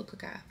 Just a little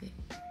cookout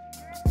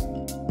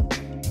outfit.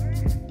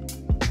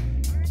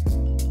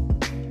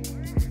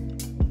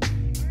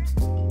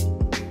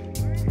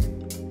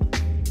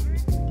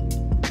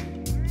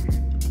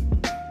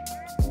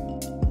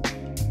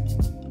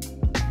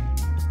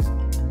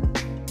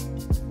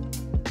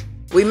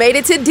 We made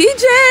it to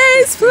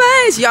DJ's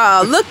place,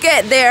 y'all. Look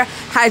at their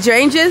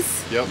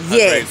hydrangeas. Yep.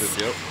 Yes. Hydrangeas,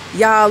 yep.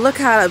 Y'all, look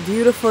how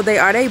beautiful they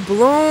are. They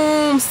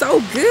bloom so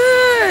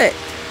good.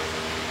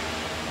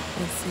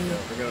 Let's see.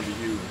 They're gonna be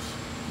huge.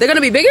 They're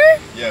gonna be bigger?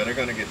 Yeah, they're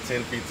gonna get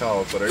 10 feet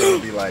tall, so they're gonna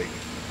be like,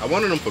 I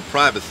wanted them for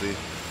privacy.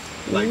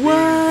 Like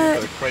what?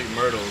 these are crepe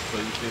myrtles, so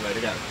you see like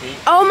they got pink.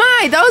 Oh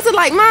my, those are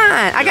like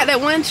mine. I got that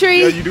one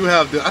tree. Yeah, you do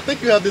have I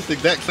think you have this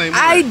exact same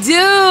one. I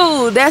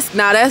do.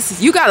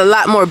 That's you got a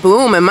lot more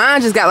bloom, and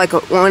mine just got like a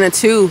 1 or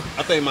 2.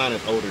 I think mine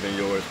is older than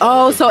yours.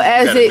 Oh, so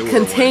as it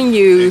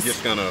continues, it's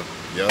just gonna,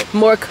 yep.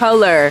 More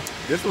color.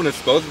 This one is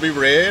supposed to be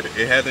red.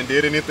 It hasn't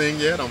did anything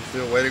yet. I'm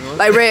still waiting on it.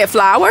 Like red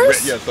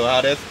flowers? Yeah, so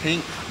how that's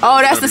pink.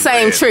 Oh, that's the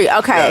same red. tree.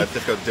 Okay. Yeah, it's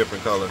just a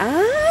different color.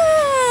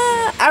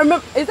 Ah, I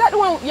remember. Is that the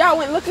one y'all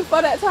went looking for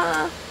that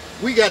time?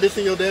 We got this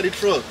in your daddy's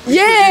truck.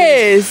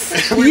 Yes.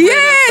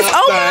 Yes.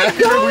 Oh my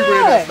God. We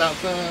ran that stop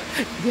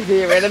sign.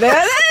 Get rid of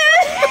that.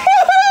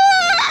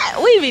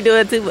 We be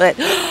doing too much.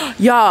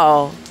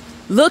 Y'all,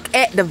 look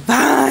at the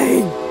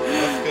vine.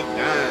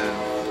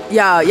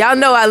 Y'all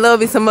know I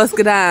love me some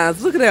muscadines.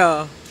 Look at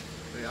y'all.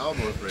 They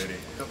almost ready.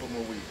 A couple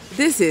more weeks.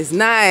 This is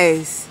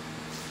nice.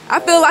 I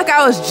feel like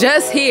I was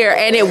just here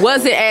and it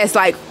wasn't as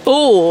like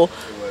full,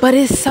 but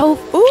it's so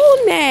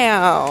full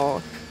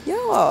now.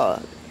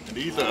 Y'all.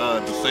 These are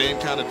the same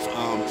kind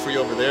of tree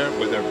over there,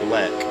 but they're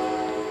black.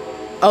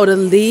 Oh, the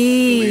The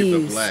leaves.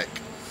 leaves are black.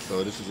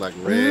 So this is like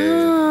red,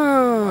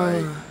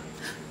 white.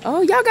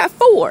 Oh, y'all got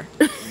 4.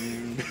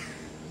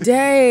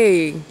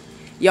 Dang.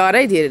 Y'all,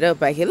 they did it up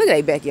back here. Look at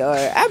that backyard.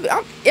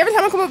 Every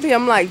time I come up here,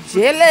 I'm like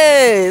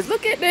jealous.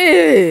 Look at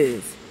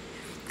this.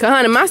 Cause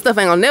honey, my stuff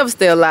ain't gonna never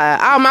stay alive.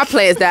 All my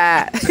plants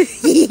died.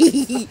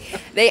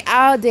 They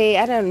all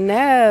dead. I don't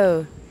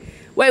know.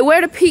 Wait,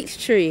 where the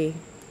peach tree?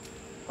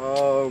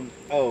 Oh,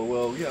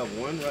 well, we have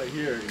one right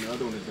here, and the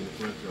other one is in the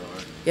front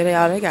yard.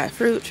 Yeah, they got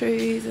fruit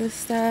trees and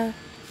stuff.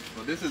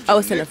 Well, this is Oh, the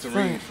it's in the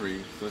nectarine front.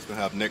 tree, so it's gonna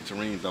have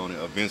nectarines on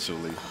it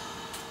eventually.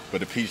 But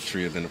the peach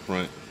tree is in the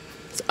front.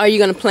 So are you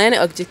gonna plant it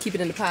or just keep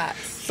it in the pots?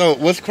 So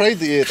what's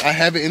crazy is I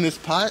have it in this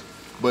pot,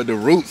 but the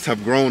roots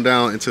have grown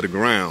down into the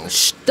ground.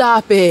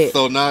 Stop it.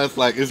 So now it's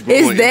like it's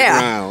growing in the there.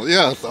 ground.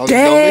 Yeah, so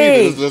Dang. don't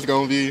leave it. It's just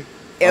gonna be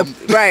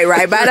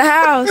Right by the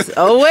house.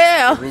 Oh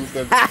well. roots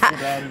that go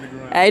down in the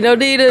ground. Ain't no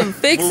need to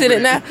fixing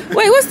it now.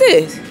 Wait, what's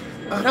this?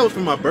 Oh, that was for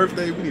my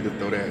birthday. We need to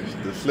throw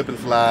that. The slip and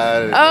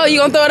slide. Oh, you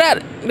gonna throw it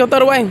out? You gonna throw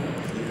it away?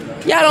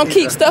 Y'all don't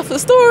keep stuff for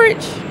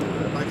storage?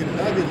 Like in the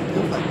nugget, it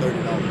was like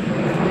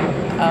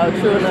 $30. Oh,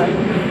 true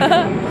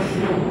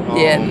enough.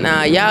 Yeah,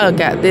 nah, y'all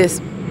got this.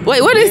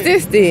 Wait, what is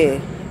this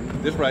then?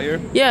 This right here.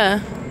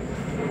 Yeah.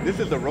 This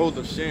is the Rose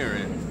of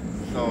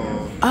Sharon.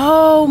 So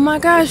Oh my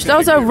gosh,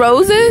 those are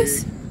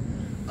roses?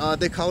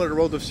 they call it a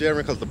Rose of Sharon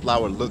because the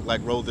flower look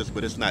like roses,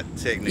 but it's not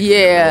technically.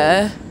 Yeah,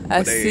 a rose. I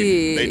But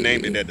see. They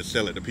named it that to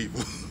sell it to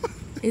people.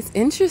 It's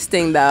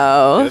interesting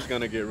though. It's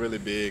gonna get really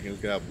big and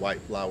it's gonna have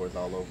white flowers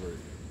all over it.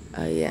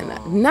 Oh yeah,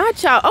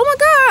 not y'all. Oh my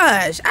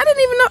gosh, I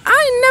didn't even know.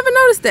 I never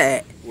noticed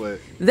that. What?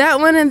 That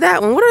one and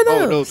that one. What are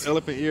those? Oh, those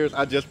elephant ears.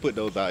 I just put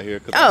those out here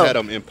because Oh. I had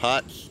them in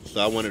pots,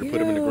 so I wanted to put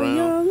them in the ground.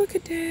 Yo, look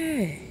at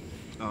that.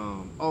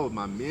 Oh,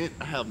 my mint.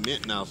 I have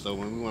mint now, so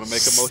when we want to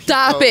make a mojito.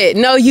 Stop it.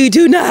 No, you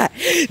do not.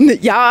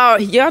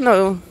 Y'all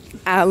know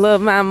I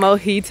love my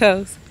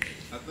mojitos.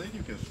 I think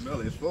you can smell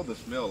it. It's supposed to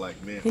smell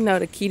like mint. You know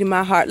the key to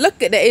my heart.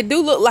 Look at that. It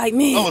do look like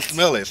me. Oh,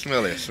 smell it,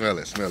 smell it, smell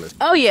it, smell it.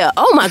 Oh yeah.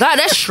 Oh my God,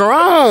 that's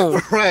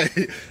strong. Right.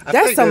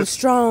 That's some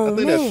strong I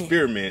think mint. that's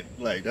spearmint.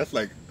 Like, that's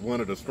like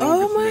one of the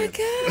strongest Oh my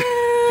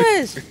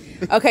mints. gosh.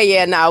 Okay,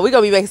 yeah, nah, we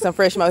gonna be making some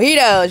fresh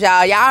mojitos,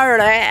 y'all. Y'all heard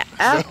of that?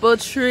 Apple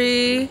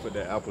tree. Put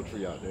that apple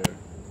tree out there.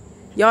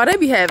 Y'all, they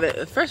be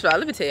having, first of all,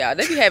 let me tell y'all,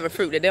 they be having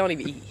fruit that they don't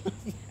even eat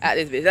out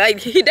this bitch.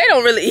 Like, they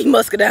don't really eat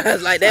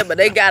muscadines like that, but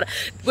they got,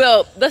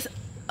 well, that's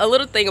a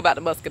little thing about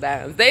the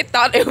muscadines. They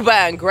thought they were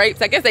buying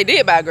grapes. I guess they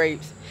did buy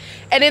grapes.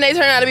 And then they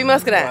turned out to be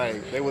muscadines.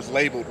 Right. They was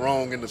labeled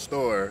wrong in the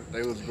store.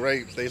 They was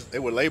grapes. They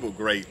were labeled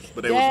grapes,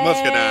 but they was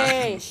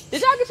muscadines.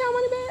 Did y'all get y'all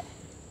money back?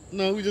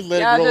 No, we just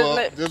let Y'all it grow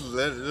just up. Just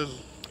let it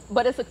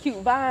but it's a cute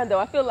vine though.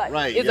 I feel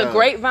like is a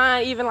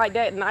grapevine even like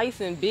that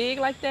nice and big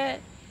like that?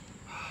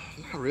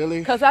 Not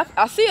really. Cause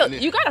I see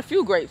you got a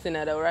few grapes in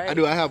there though, right? I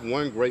do. I have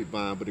one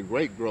grapevine, but the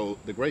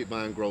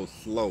grapevine grows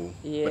slow.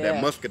 Yeah. But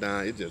that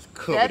muscadine, it just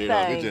covered it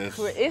up.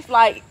 It's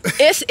like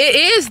it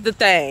is the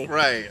thing.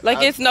 Right.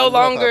 Like it's no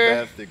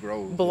longer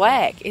grows,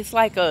 black. It's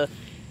like a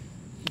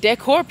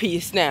decor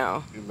piece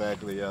now.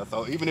 Exactly. Yeah.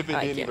 So even if it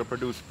didn't even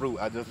produce fruit,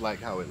 I just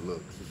like how it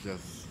looks. It's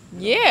just.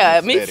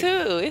 Yeah, me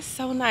too. It's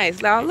so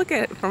nice. Now look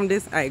at it from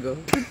this angle.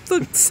 It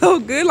looks so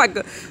good,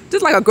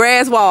 just like a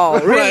grass wall.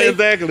 Really. Right,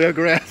 exactly, a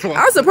grass wall.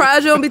 I'm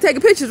surprised you don't be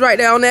taking pictures right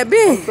there on that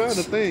bench. I'm trying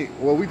to think.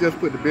 Well, we just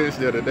put the bench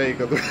there today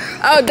because.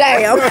 Oh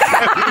damn!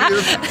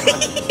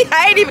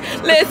 I ain't even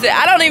listen.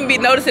 I don't even be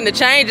noticing the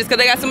changes because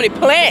they got so many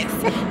plants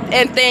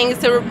and things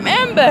to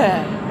remember.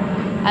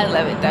 I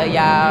love it though,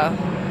 y'all.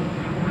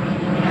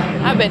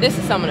 I bet this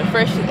is some of the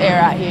freshest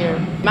air out here.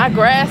 My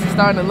grass is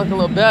starting to look a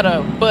little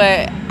better,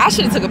 but I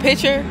should have took a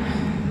picture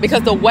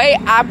because the way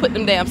I put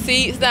them damn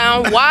seeds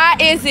down, why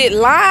is it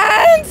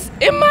lines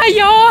in my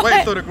yard?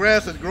 Wait, so the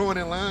grass is growing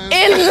in lines?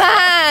 In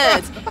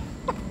lines.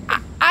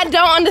 I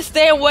don't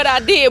understand what I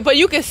did, but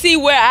you can see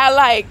where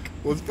I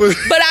but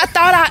I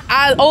thought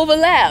I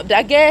overlapped.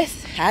 I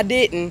guess I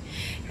didn't.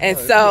 And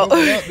so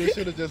they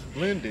should have just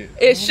blended.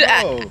 It should.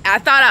 I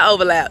thought I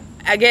overlapped.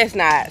 I guess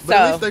not. But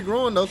at least they're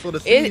growing though, so the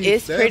seeds.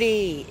 It's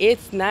pretty.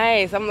 It's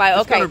nice. I'm like,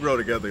 okay. It's gonna grow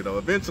together though.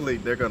 Eventually,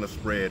 they're gonna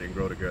spread and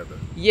grow together.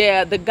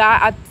 Yeah,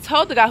 I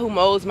told the guy who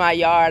mows my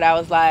yard, I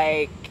was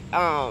like,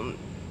 can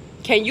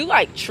you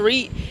like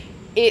treat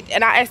it?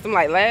 And I asked him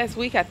like last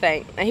week, I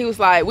think, and he was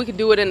like, we could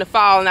do it in the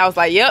fall. And I was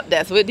like, yep,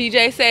 that's what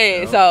DJ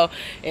said. Yep. So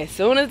as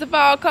soon as the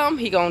fall come,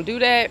 he gonna do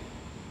that.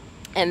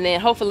 And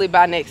then hopefully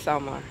by next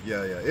summer.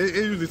 Yeah. It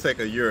usually take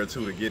a year or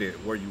two to get it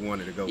where you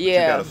want it to go. But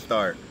yeah. You gotta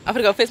start. I'm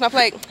gonna go fix my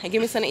plate and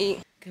give me something to eat.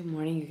 Good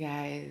morning, you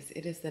guys.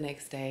 It is the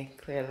next day,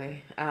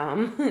 clearly.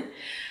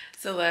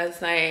 So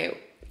last night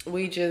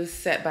we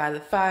just sat by the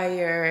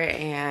fire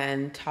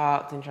and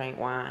talked and drank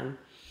wine,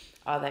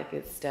 all that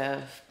good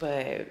stuff.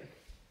 But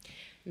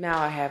now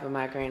I have a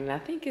migraine and I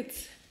think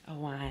it's a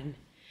wine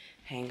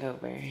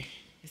hangover.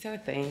 Is that a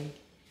thing?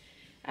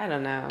 I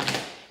don't know.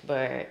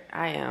 But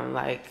I am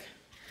like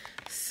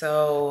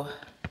so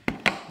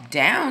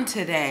down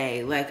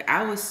today. Like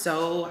I was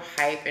so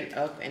hype and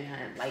up and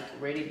like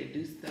ready to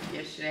do stuff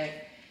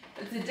yesterday.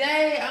 But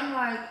today I'm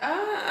like,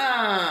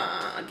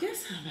 I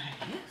guess I'm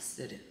not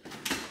yesterday.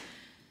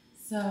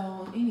 So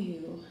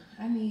anywho,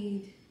 I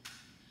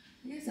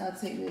guess I'll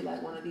take me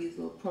like one of these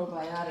little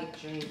probiotic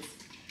drinks.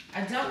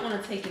 I don't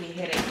want to take any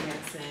headache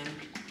medicine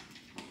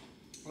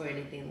or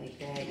anything like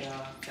that,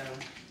 y'all. So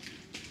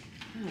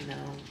I don't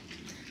know.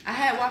 I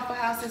had Waffle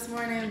House this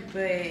morning,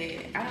 but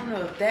I don't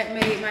know if that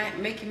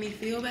making me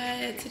feel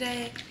bad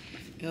today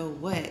or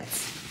what.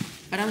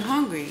 But I'm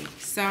hungry,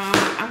 so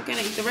I'm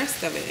gonna eat the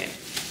rest of it.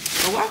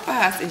 But Waffle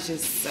House is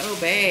just so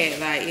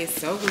bad. Like it's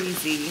so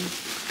greasy.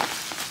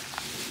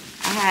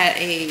 I had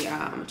a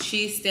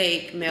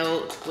cheesesteak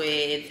melt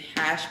with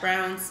hash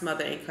browns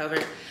smothered and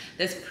covered.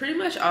 That's pretty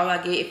much all I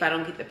get if I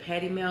don't get the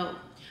patty melt.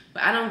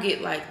 But I don't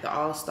get like the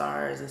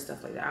all-stars and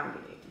stuff like that. I don't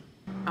get it.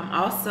 I'm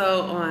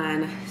also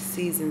on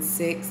season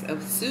 6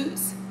 of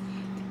Suits,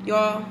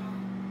 y'all.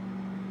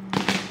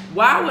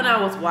 Why when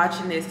I was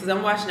watching this, because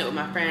I'm watching it with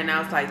my friend, and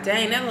I was like,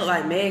 dang, that look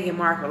like Meghan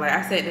Markle. Like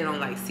I said that on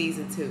like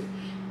season 2.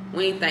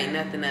 We ain't think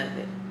nothing of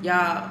it.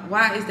 Y'all,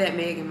 why is that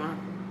Meghan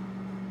Markle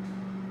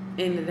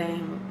in the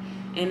damn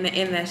in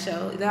that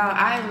show? Y'all,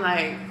 I'm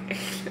like,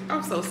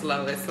 I'm so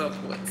slow at some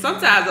point.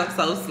 Sometimes I'm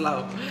so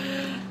slow.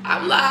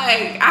 I'm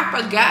like,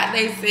 I forgot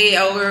they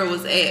said old girl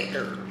was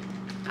actor.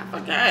 I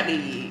forgot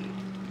it.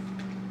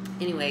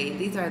 Anyway,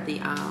 these are the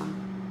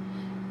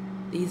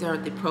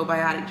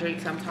probiotic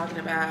drinks I'm talking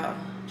about.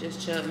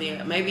 Just chub me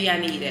up. Maybe I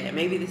need that.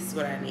 Maybe this is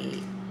what I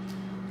need.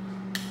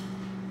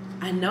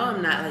 I know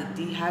I'm not like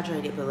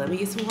dehydrated, but let me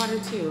get some water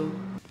too.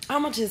 How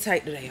much is it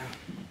take today, y'all?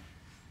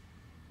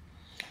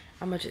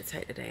 How much it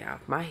take today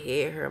off? My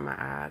head hurt, my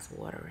eyes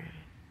watering.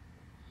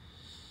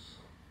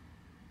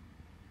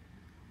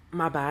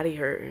 My body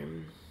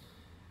hurting.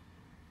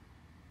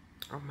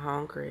 I'm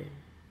hungry.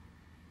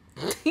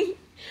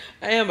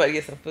 I am about to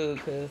get some food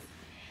because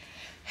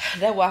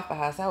that Waffle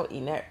House, I was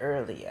eating that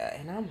earlier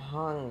and I'm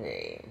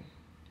hungry.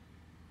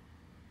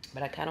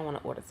 But I kind of want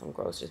to order some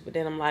groceries. But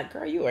then I'm like,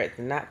 girl, you are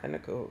not gonna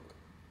cook.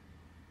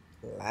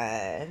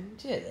 Lying.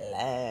 Just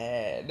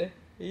lied.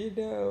 You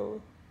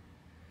know.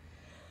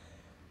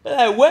 But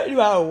like, what do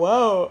I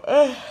want?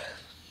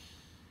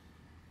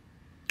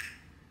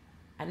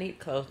 I need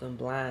to close them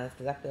blinds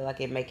because I feel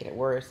like it's making it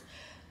worse.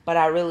 But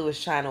I really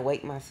was trying to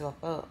wake myself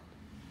up.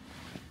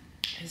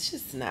 It's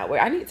just not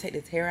work. I need to take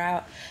this hair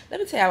out.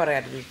 Let me tell you what I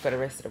got to do for the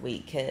rest of the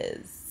week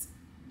because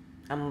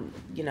I'm,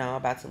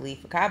 about to leave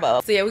for Cabo.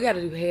 So yeah, we got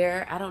to do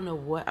hair. I don't know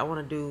what I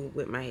want to do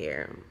with my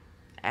hair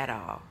at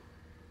all.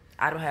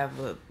 I don't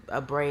have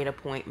a braid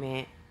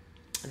appointment.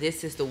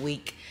 This is the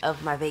week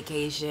of my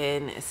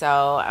vacation.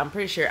 So I'm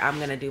pretty sure I'm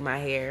going to do my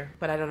hair.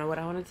 But I don't know what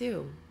I want to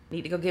do.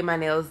 Need to go get my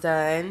nails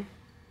done.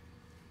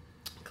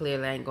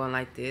 Clearly I ain't going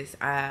like this.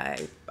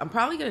 I'm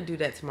probably gonna do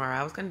that tomorrow.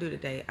 I was gonna do it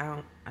today. I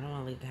don't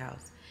want to leave the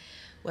house.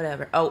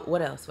 Whatever. Oh,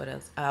 what else?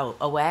 Oh,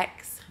 a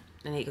wax.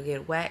 I need to go get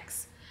a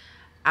wax.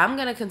 I'm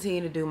gonna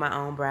continue to do my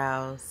own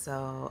brows,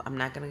 so I'm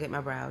not gonna get my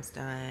brows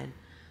done.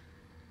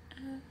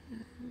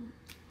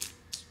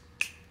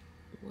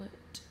 What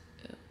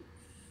else?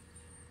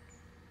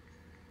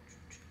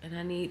 And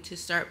I need to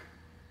start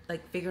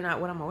like figuring out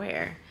what I'm gonna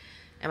wear.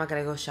 Am I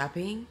gonna go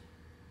shopping?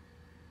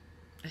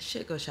 I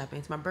should go shopping.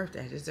 It's my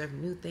birthday. I deserve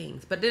new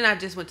things. But then I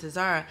just went to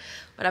Zara.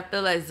 But I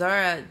feel like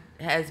Zara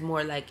has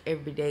more like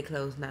everyday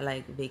clothes, not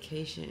like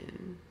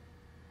vacation.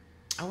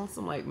 I want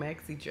some like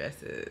maxi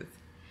dresses.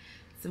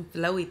 Some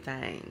flowy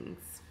things.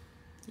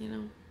 You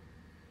know?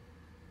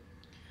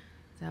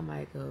 So I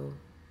might go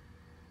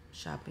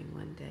shopping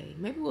one day.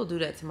 Maybe we'll do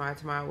that tomorrow.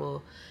 Tomorrow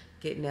we'll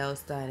get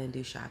nails done and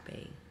do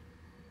shopping.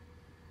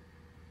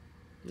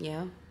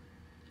 Yeah?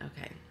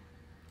 Okay.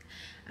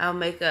 I'll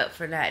make up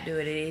for not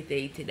doing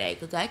anything today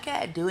because I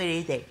can't do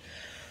anything.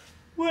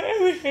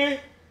 Whatever.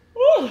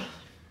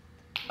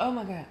 Oh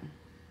my God.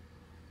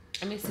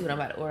 Let me see what I'm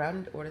about to order. I'm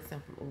going to order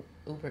something from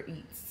Uber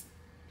Eats.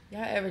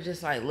 Y'all ever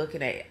just like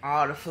looking at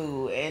all the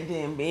food and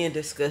then being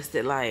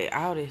disgusted like,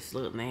 all this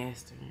look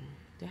nasty?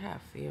 That's how I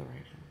feel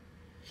right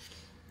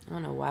now. I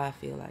don't know why I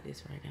feel like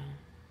this right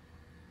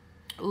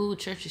now. Ooh,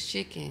 Church's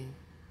chicken.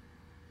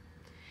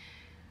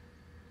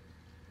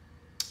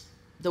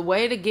 The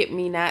way to get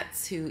me not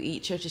to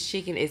eat Church's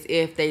chicken is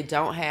if they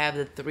don't have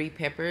the 3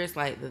 peppers,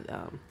 like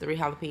the 3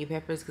 jalapeno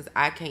peppers, because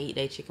I can't eat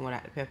their chicken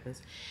without the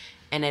peppers,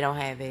 and they don't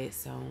have it.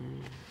 So,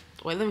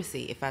 wait, let me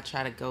see. If I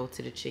try to go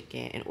to the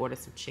chicken and order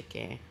some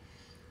chicken,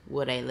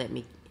 will they let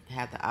me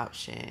have the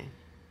option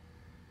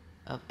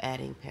of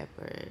adding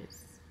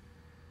peppers?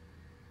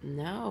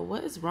 No.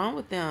 What is wrong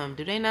with them?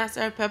 Do they not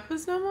serve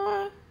peppers no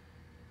more?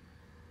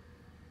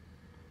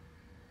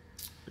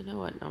 You know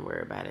what? Don't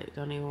worry about it.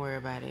 Don't even worry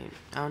about it.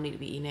 I don't need to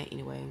be eating that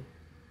anyway.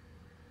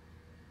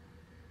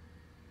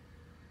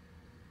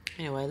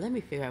 Anyway, let me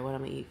figure out what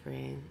I'm going to eat,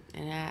 friend.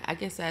 And I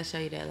guess I'll show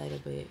you that later,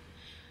 but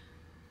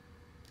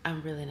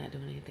I'm really not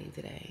doing anything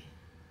today.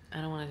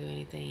 I don't want to do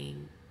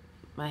anything.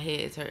 My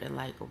head is hurting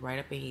like right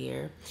up in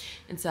here.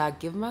 And so I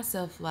give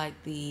myself like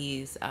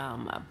these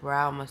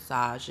brow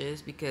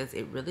massages because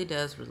it really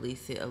does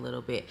release it a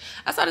little bit.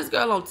 I saw this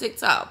girl on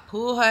TikTok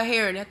pull her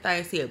hair and that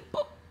thing said,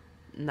 boop.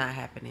 Not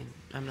happening.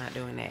 I'm not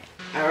doing that.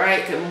 All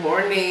right, good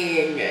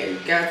morning. You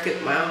guys,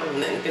 good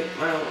morning. Good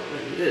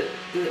morning.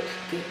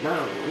 Good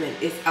morning.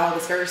 It's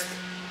August 1st.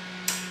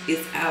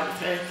 It's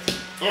August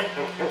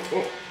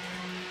 1st.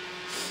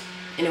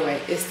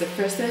 Anyway, it's the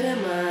first of the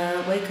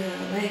month. Wake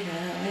up, wake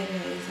up, wake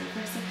up. It's the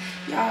first of...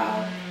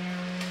 Y'all,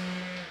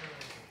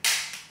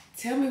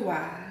 tell me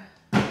why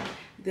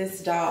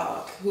this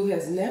dog, who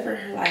has never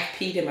in her life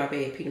peed in my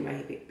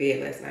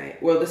bed last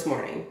night. Well, this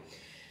morning.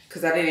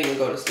 Because I didn't even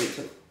go to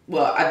sleep.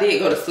 Well, I did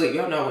go to sleep.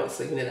 Y'all know I went to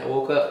sleep. And then I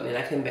woke up and then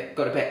I couldn't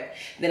go to bed.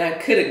 Then I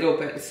couldn't go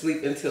back to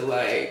sleep until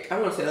like, I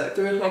want to say like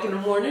 3 o'clock in the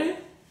morning.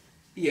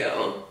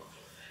 Yeah.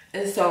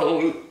 And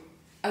so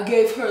I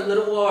gave her a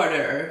little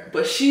water.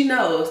 But she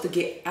knows to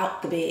get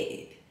out the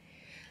bed.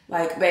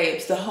 Like,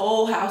 babes, the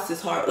whole house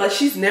is hard. Like,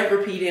 she's never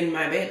peed in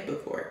my bed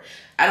before.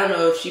 I don't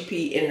know if she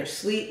peed in her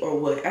sleep or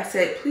what. I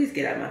said, please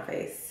get out of my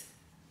face.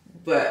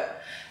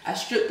 But I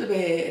stripped the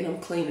bed and I'm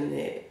cleaning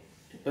it.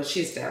 But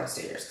she's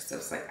downstairs because I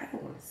was like, I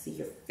don't want to see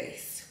your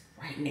face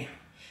right now.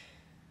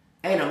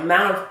 Ain't an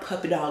amount of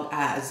puppy dog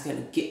eyes is going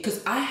to get,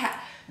 because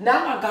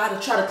now I got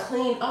to try to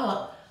clean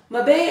up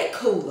my bed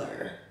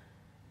cooler.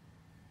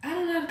 I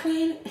don't know how to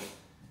clean it.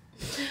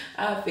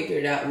 I'll figure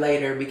it out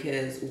later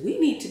because we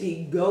need to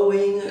be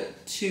going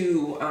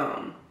to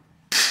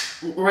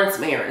run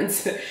some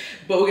errands.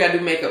 But we got to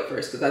do makeup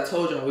first because I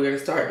told y'all we're going to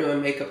start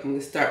doing makeup and we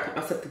start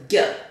putting myself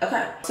together.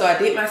 Okay. So I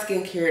did my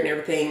skincare and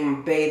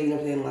everything, bathed and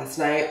everything last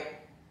night.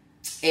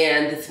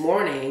 And this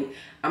morning,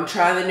 I'm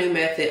trying the new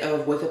method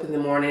of wake up in the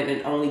morning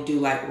and only do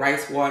like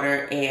rice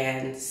water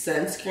and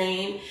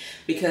sunscreen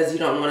because you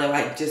don't want to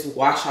like just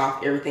wash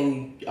off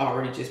everything you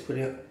already just put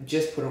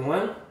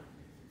on.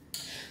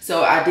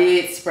 So I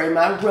did spray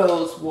my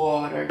rose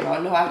water.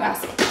 Y'all know I got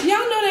some. Y'all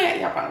know that?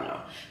 Y'all probably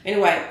know.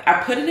 Anyway,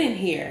 I put it in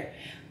here,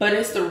 but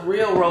it's the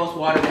real rose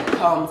water that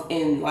comes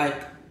in like,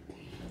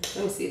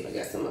 let me see if I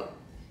got some up.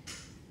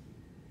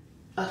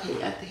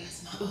 Okay, I think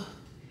it's not.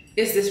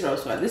 It's this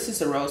rose water. This is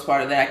the rose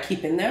water that I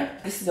keep in there.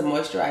 This is a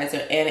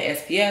moisturizer and an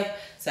SPF.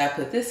 So I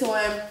put this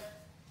on.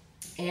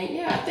 And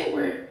yeah, I think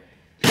we're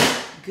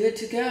good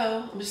to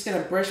go. I'm just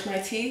going to brush my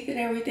teeth and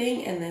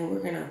everything. And then we're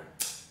going to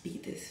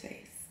beat this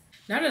face.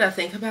 Now that I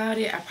think about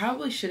it, I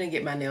probably shouldn't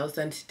get my nails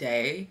done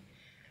today.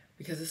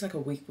 Because it's like a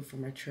week before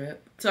my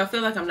trip. So I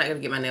feel like I'm not going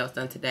to get my nails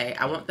done today.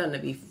 I want them to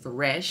be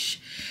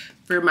fresh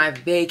for my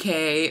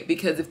vacay.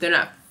 Because if they're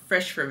not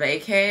fresh for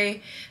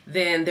vacay,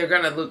 then they're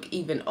gonna look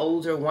even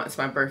older once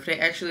my birthday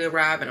actually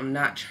arrives, and I'm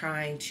not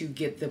trying to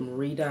get them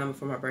redone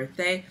for my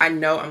birthday. I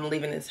know I'm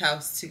leaving this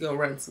house to go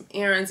run some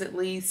errands at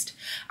least.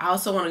 I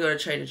also want to go to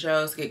Trader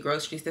Joe's, get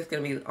groceries. That's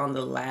gonna be on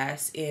the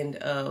last end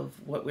of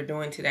what we're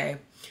doing today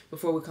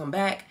before we come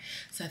back.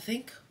 So I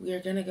think we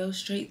are gonna go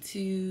straight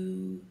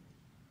to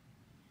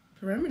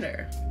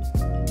Perimeter.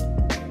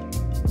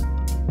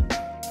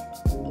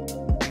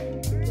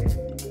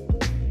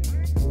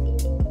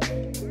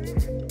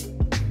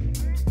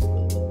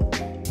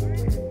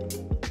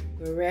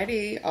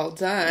 Ready, all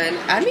done.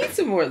 I need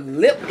some more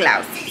lip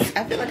glosses.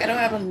 I feel like I don't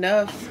have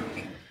enough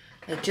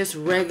like just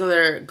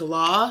regular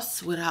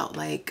gloss without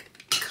like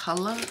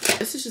color.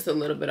 This is just a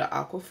little bit of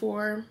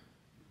Aquaphor.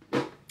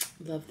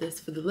 Love this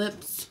for the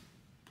lips.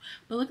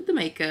 But look at the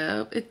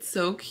makeup. It's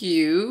so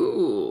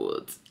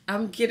cute.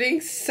 I'm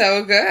getting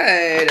so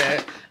good.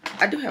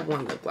 I do have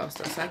one lip gloss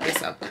though, so I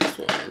guess I'll put this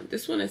one.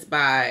 This one is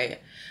by,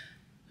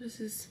 what is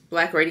this?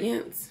 Black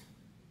Radiance.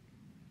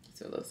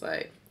 So it looks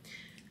like.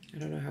 I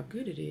don't know how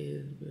good it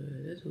is,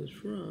 but that's what it's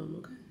from,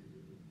 okay?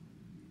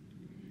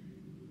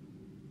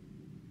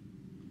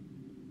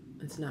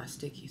 It's not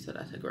sticky, so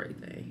that's a great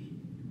thing.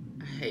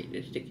 I hate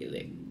the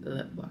sticky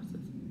lip glosses.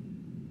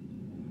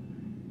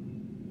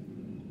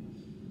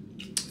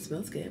 It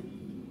smells good.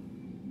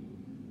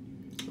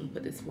 I'm gonna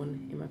put this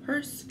one in my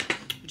purse.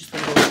 I'm just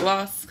gonna go with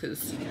gloss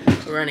because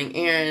we're running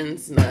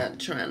errands, not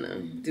trying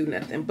to do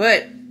nothing.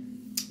 But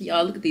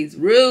y'all, look at these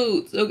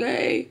roots,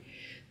 okay?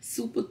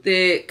 Super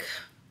thick.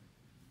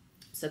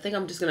 So I think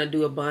I'm just gonna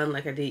do a bun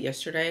like I did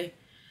yesterday.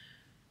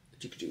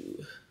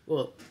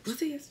 Well,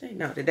 was it yesterday?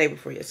 No, the day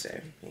before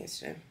yesterday.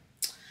 Just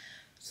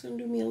gonna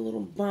do me a little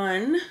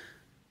bun.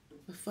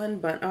 A fun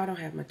bun. Oh, I don't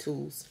have my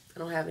tools. I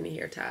don't have any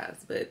hair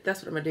ties, but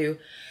that's what I'm gonna do.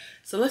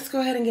 So let's go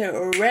ahead and get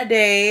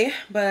ready.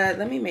 But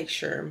let me make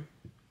sure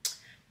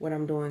what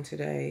I'm doing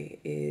today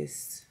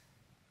is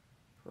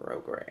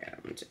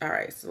programmed. All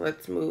right, so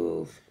let's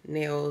move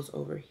nails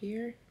over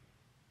here.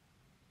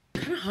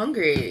 I'm kind of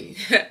hungry.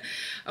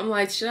 I'm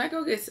like, should I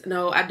go get,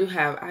 no, I do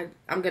have,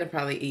 I'm gonna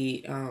probably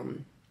eat,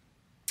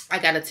 I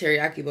got a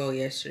teriyaki bowl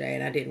yesterday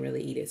and I didn't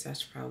really eat it, so I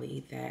should probably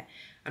eat that.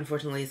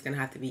 Unfortunately, it's gonna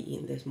have to be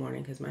eaten this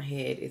morning because my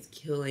head is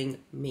killing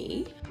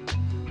me.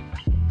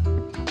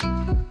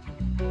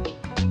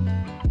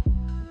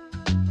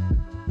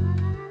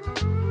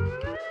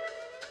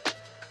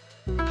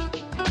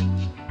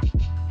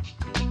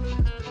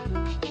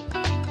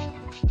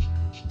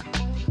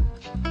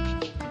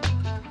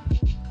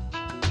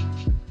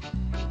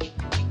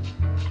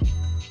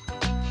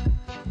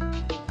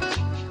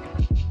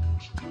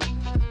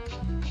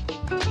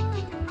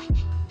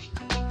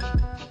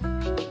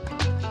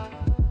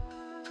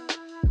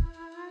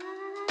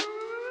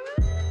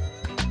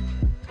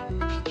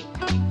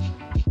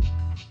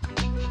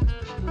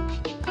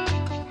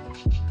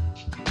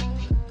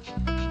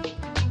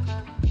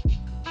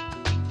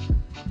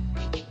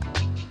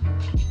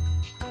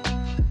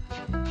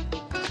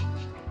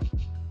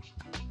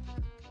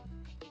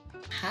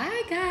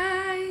 Hi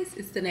guys,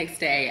 it's the next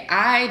day.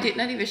 I did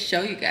not even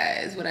show you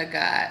guys what I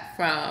got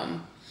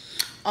from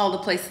all the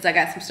places I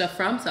got some stuff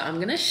from, so I'm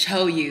gonna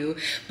show you,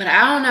 but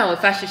I don't know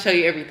if I should show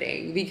you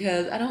everything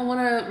because I don't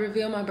want to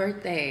reveal my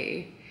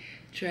birthday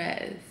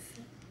dress.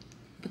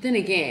 But then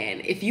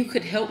again, if you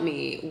could help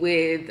me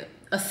with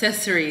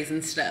accessories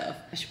and stuff,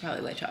 I should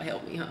probably let y'all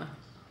help me, huh?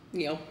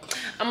 You know,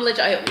 I'm gonna let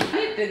y'all help me.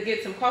 I need to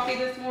get some coffee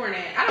this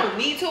morning. I don't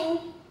need to,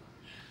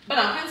 but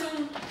I'm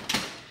going to.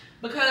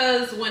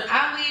 Because when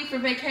I leave for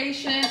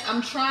vacation,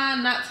 I'm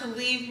trying not to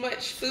leave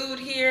much food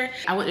here.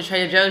 I went to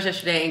Trader Joe's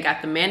yesterday and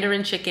got the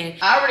Mandarin chicken.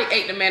 I already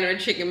ate the Mandarin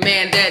chicken.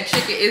 Man, that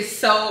chicken is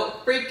so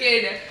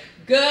freaking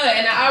good.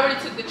 And I already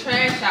took the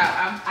trash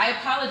out. I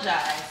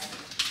apologize.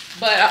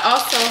 But I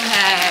also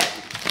had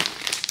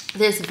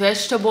this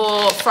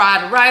vegetable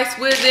fried rice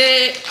with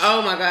it.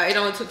 Oh my God, it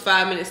only took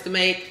 5 minutes to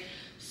make.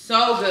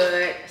 So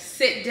good.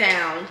 Sit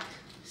down.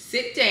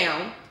 Sit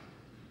down.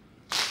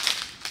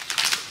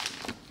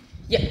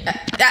 Yeah,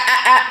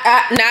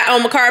 not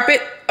on the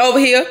carpet. Over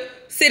here.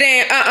 Sit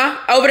down.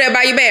 Over there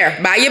by your bear.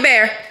 By your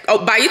bear.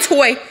 Oh, by your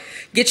toy.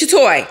 Get your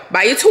toy.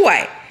 By your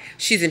toy.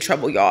 She's in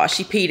trouble, y'all.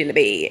 She peed in the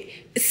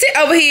bed. Sit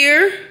over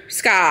here,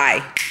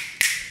 Sky.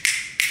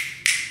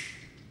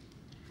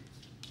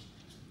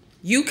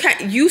 You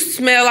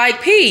smell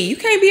like pee. You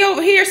can't be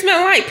over here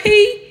smelling like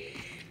pee.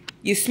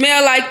 You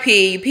smell like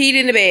pee. You peed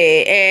in the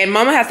bed. And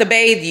mama has to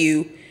bathe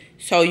you.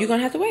 So you're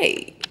gonna have to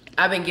wait.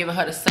 I've been giving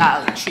her the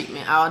silent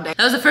treatment all day.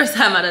 That was the first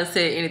time I done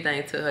said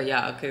anything to her,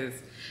 y'all, because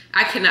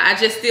I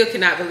just still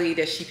cannot believe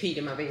that she peed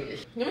in my bed.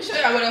 Let me show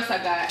y'all what else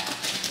I got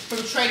from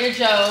Trader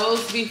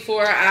Joe's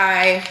before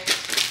I,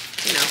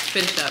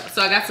 finish up.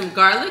 So I got some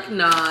garlic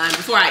naan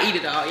before I eat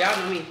it all. Y'all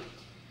know me.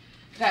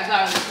 Got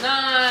garlic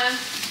naan.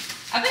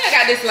 I think I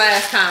got this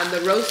last time,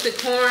 the roasted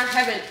corn.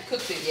 Haven't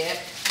cooked it yet.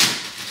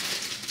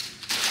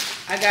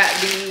 I got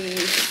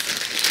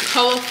these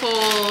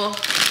colorful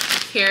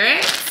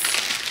carrots.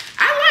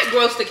 I like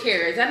roasted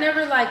carrots. I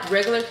never like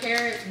regular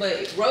carrots,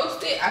 but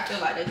roasted, I feel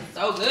like it's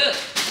so good.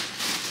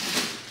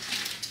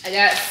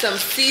 I got some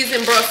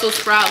seasoned Brussels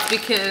sprouts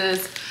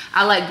because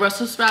I like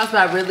Brussels sprouts,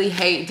 but I really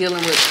hate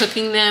dealing with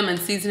cooking them and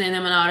seasoning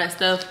them and all that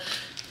stuff.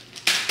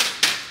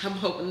 I'm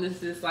hoping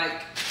this is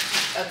like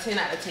a 10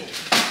 out of 10.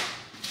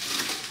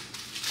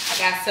 I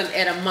got some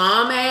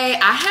edamame.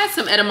 I had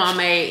some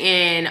edamame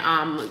in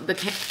the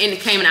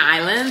Cayman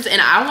Islands,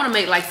 and I want to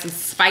make like some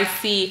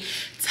spicy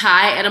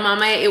Thai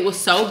edamame. It was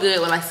so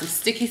good with like some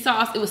sticky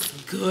sauce. It was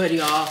good,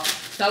 y'all.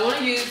 So I want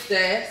to use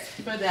this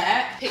for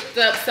that. Picked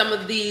up some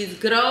of these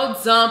good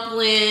old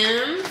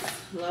dumplings.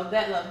 Love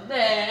that, love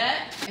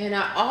that. And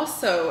I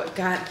also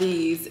got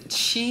these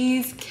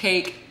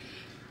cheesecake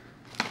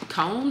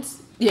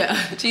cones.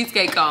 Yeah,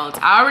 cheesecake cones.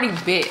 I already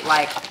bit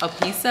like a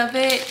piece of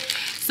it.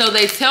 So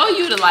they tell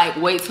you to like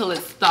wait till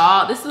it's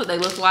thawed. This is what they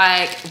look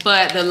like.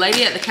 But the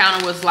lady at the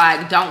counter was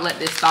like, don't let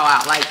this thaw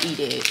out, like eat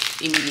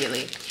it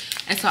immediately.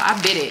 And so I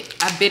bit it.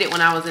 I bit it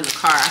when I was in the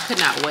car. I could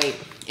not wait.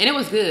 And it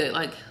was good.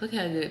 Like, look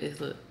how good this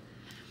looks.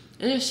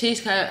 And this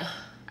cheesecake,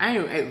 I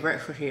ain't even ate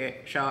breakfast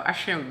yet, so I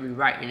shouldn't be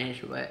writing this,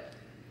 but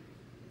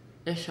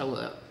let's show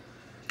up.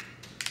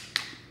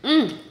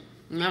 Yum.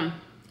 I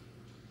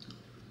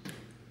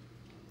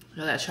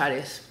gotta try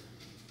this.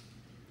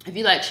 If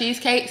you like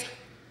cheesecakes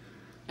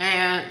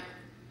and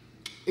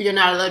you're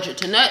not allergic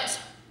to nuts,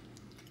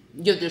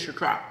 give this a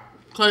try.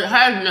 Because it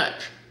has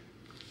nuts.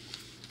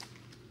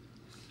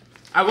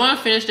 I want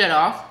to finish that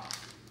off,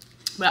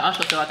 but I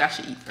also feel like I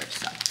should eat first,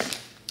 so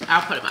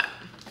I'll put them out.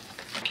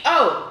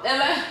 Oh, and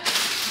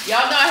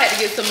y'all know I had to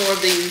get some more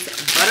of these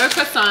butter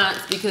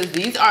croissants because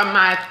these are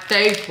my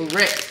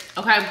favorite,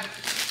 okay?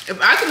 If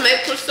I could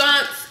make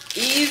croissants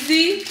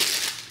easy,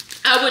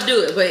 I would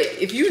do it. But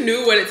if you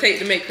knew what it takes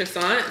to make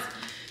croissants,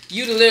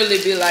 you'd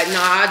literally be like, nah,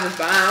 I just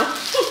buy them.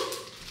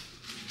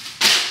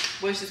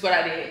 Which is what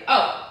I did.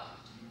 Oh,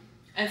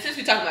 and since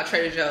we're talking about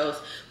Trader Joe's,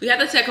 we have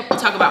to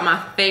talk about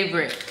my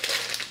favorite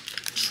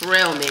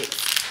trail mix.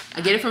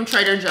 I get it from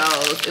Trader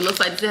Joe's. It looks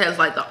like this. It has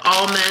like the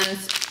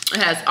almonds.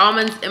 It has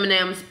almonds,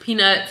 M&Ms,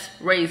 peanuts,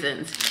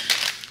 raisins.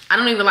 I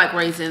don't even like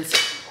raisins,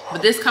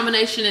 but this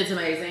combination is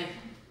amazing.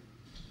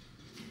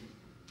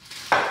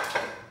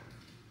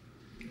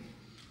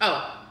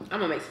 Oh, I'm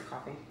gonna make some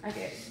coffee, I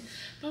guess.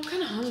 But I'm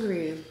kind of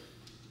hungry.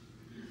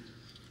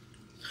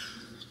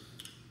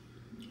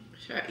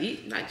 Should I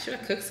eat? Like, should I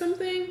cook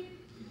something?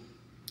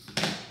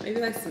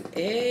 Maybe like some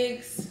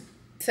eggs.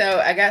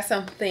 So I got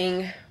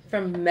something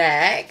from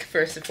MAC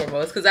first and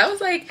foremost because I was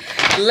like,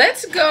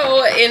 let's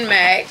go in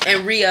MAC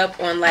and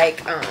re-up on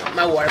like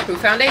my waterproof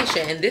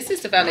foundation. And this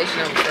is the foundation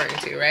I'm referring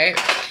to, right?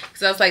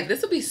 Because I was like,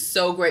 this will be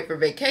so great for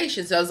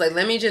vacation. So I was like,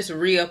 let me just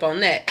re-up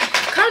on that.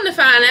 Come to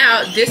find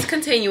out,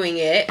 discontinuing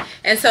it.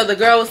 And so the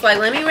girl was like,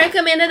 let me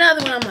recommend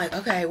another one. I'm like,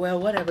 okay, well,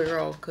 whatever,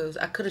 girl, because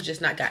I could have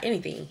just not got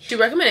anything. She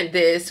recommended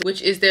this,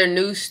 which is their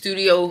new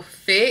Studio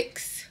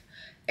Fix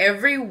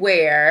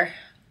Everywhere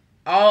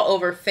all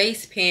over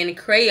face pen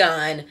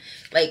crayon.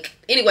 Like,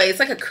 anyway, it's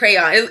like a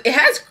crayon. It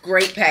has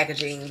great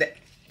packaging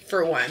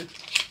for one.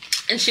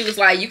 And she was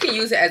like, you can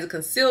use it as a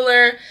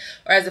concealer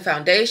or as a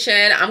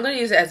foundation. I'm going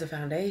to use it as a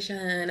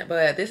foundation,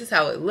 but this is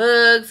how it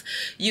looks.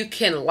 You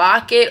can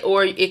lock it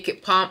or it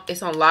could pump.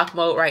 It's on lock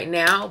mode right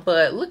now,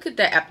 but look at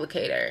that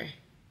applicator.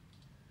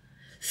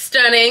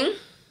 Stunning.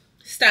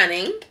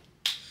 Stunning.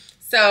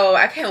 So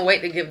I can't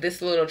wait to give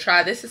this a little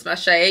try. This is my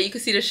shade. You can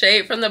see the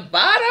shade from the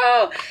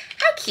bottle.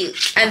 How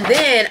cute. And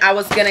then I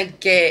was going to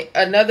get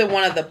another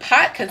one of the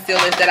pot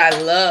concealers that I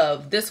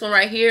love. This one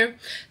right here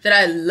that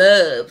I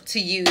love to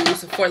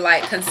use for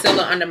like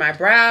concealer under my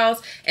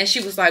brows. And she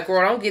was like,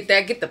 girl, don't get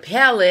that. Get the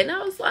palette. And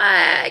I was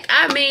like,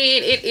 I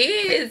mean, it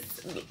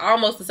is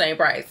almost the same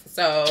price.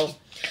 So,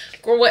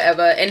 girl,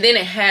 whatever. And then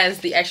it has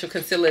the actual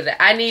concealer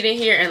that I need in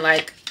here and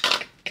like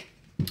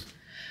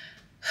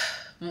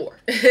more.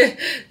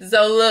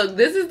 So look,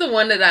 this is the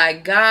one that I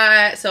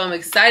got, so I'm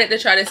excited to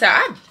try this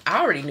out. I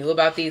already knew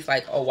about these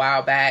like a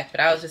while back, but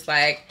I was just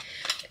like,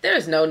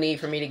 there's no need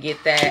for me to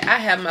get that. I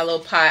have my little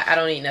pot. I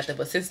don't need nothing,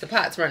 but since the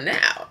pot's running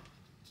out,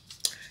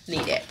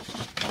 need it,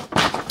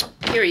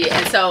 period.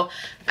 And so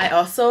I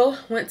also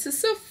went to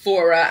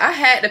Sephora. I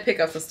had to pick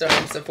up some stuff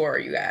from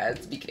Sephora, you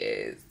guys,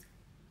 because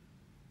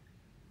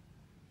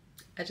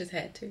I just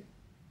had to.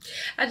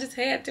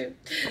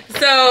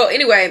 So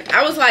anyway,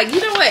 I was like,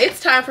 you know what? It's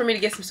time for me to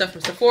get some stuff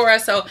from Sephora.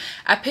 So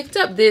I picked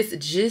up this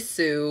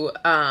Jisoo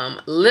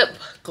lip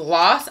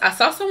gloss. I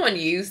saw someone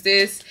use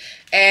this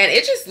and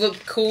it just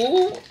looked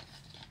cool.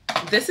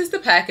 This is the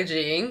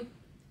packaging.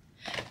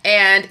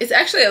 And it's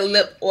actually a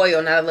lip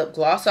oil, not a lip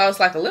gloss. So I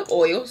was like, a lip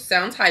oil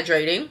sounds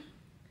hydrating.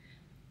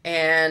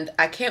 And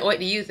I can't wait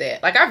to use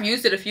it. Like, I've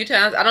used it a few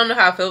times. I don't know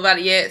how I feel about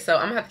it yet. So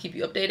I'm going to have to keep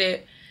you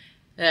updated.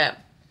 Yeah,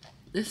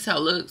 this is how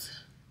it looks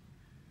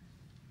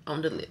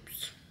on the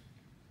lips.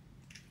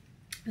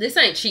 This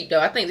ain't cheap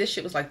though. I think this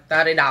shit was like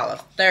 $30.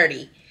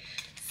 $30.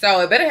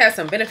 So it better have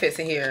some benefits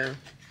in here.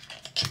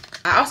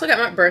 I also got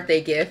my birthday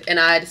gift and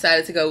I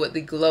decided to go with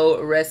the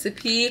Glow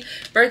Recipe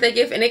birthday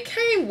gift, and it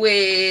came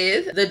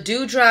with the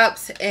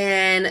dewdrops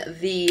and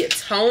the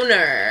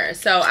toner.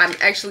 So I'm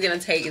actually gonna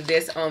take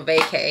this on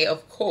vacay,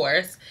 of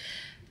course.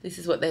 This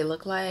is what they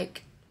look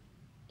like.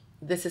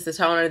 This is the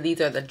toner. These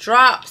are the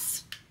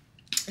drops.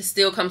 It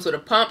still comes with a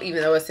pump,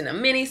 even though it's in a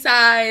mini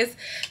size.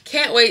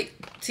 Can't wait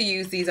to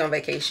use these on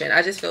vacation.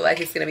 I just feel like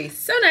it's going to be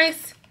so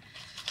nice.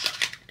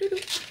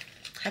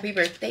 Happy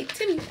birthday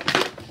to me.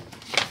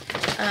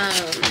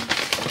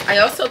 I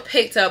also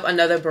picked up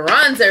another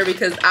bronzer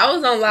because I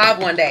was on live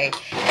one day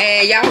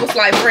and y'all was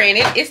like, Fren,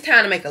 it's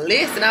time to make a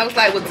list. And I was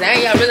like, well,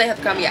 dang, y'all really have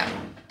to come out.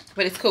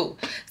 But it's cool.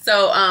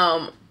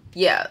 So,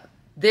 yeah.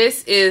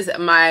 This is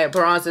my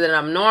bronzer that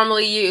I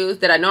normally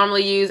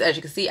use. As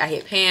you can see, I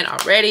hit pan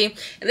already.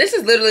 And this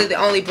is literally the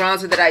only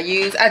bronzer that I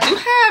use. I do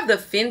have the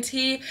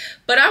Fenty,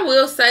 but I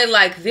will say,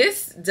 like,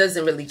 this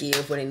doesn't really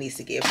give what it needs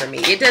to give for me.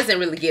 It doesn't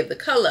really give the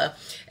color.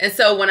 And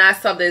so when I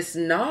saw this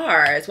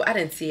NARS, well, I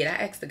didn't see it. I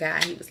asked the guy,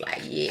 and he was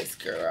like, yes,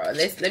 girl.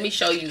 Let me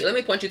show you. Let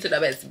me point you to the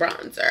best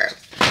bronzer.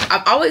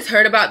 I've always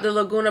heard about the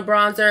Laguna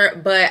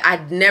bronzer, but I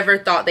never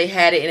thought they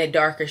had it in a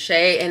darker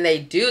shade. And they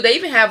do. They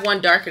even have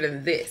one darker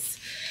than this.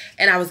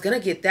 And I was gonna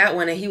get that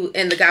one,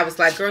 and the guy was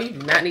like, "Girl, you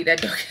do not need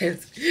that dark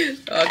ass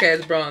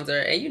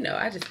bronzer." And you know,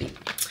 I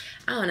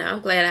don't know.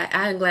 I'm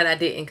glad I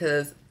didn't,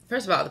 because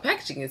first of all, the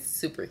packaging is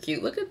super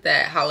cute. Look at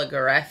that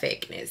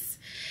holographicness,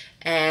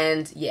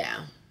 and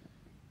yeah,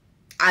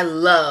 I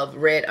love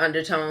red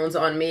undertones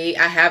on me.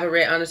 I have a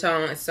red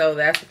undertone, and so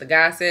that's what the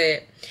guy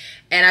said.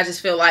 And I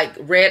just feel like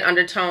red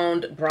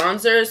undertoned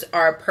bronzers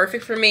are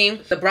perfect for me.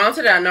 The bronzer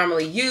that I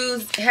normally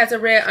use has a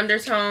red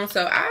undertone,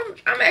 so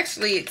I'm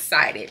actually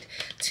excited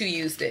to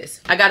use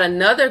this. I got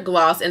another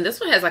gloss, and this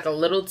one has like a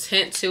little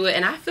tint to it,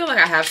 and I feel like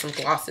I have some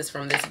glosses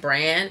from this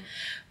brand,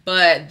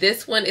 but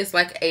this one is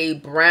like a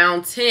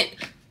brown tint.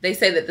 They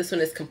say that this one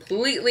is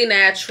completely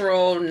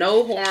natural,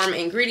 no harm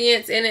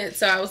ingredients in it,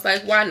 so I was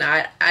like, why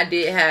not? I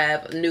did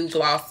have new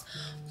gloss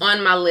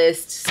on my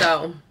list,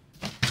 so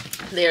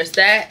there's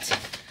that.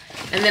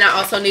 And then I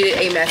also needed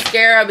a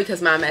mascara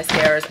because my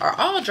mascaras are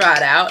all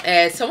dried out.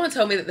 And someone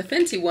told me that the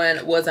Fenty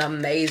one was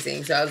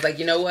amazing. So I was like,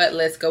 you know what?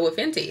 Let's go with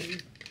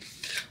Fenty.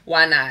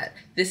 Why not?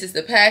 This is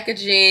the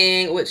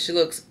packaging, which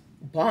looks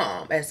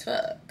bomb as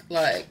fuck.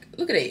 Like,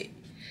 look at it.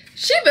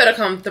 She better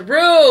come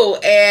through.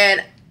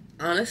 And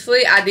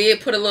honestly, I did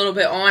put a little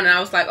bit on. And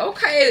I was like,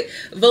 okay,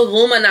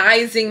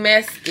 voluminizing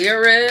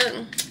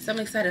mascara. So I'm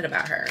excited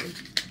about her.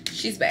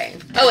 She's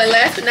bang. Oh, and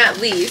last but not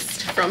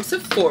least, from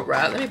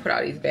Sephora. Let me put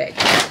all these back.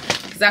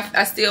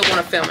 I still want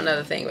to film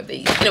another thing with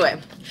these. Anyway,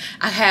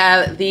 I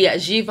have the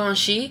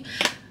Givenchy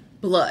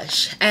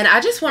blush. And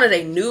I just wanted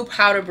a new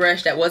powder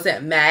brush that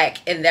wasn't MAC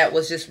and that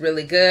was just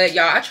really good.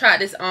 Y'all, I tried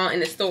this on in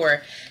the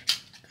store.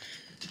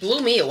 Blew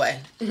me away.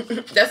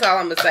 That's all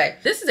I'm going to say.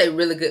 This is a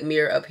really good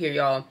mirror up here,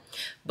 y'all.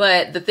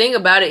 But the thing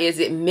about it is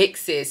it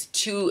mixes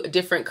 2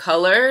 different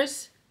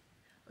colors.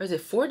 Or is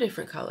it 4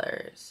 different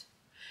colors?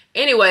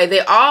 Anyway, they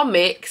all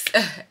mix.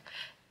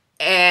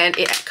 And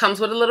it comes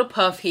with a little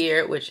puff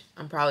here, which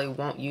I probably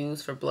won't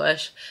use for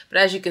blush. But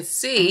as you can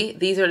see,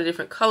 these are the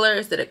different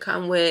colors that it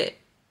come with.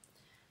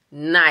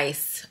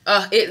 Nice.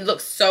 It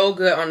looks so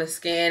good on the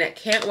skin. I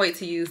can't wait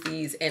to use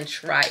these and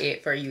try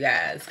it for you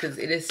guys because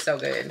it is so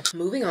good.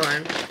 Moving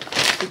on.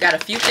 We got a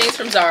few things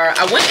from Zara.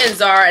 I went in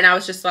Zara and I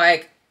was just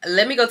like,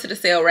 let me go to the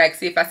sale rack,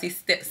 see if I see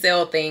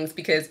sale things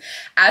because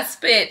I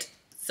spent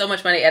so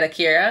much money at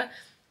Akira.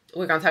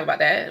 We're going to talk about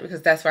that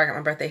because that's where I got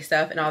my birthday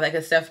stuff and all that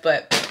good stuff.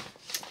 But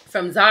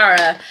from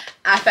Zara,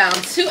 I found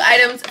 2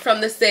 items from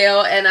the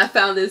sale, and I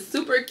found this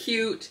super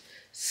cute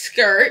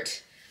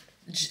skirt,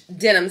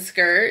 denim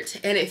skirt,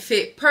 and it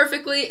fit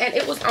perfectly, and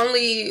it was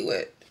only,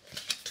 what,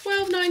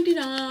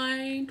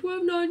 $12.99,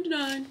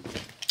 $12.99.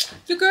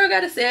 Your girl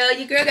got a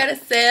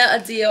sale, a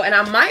deal, and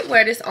I might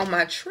wear this on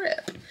my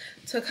trip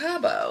to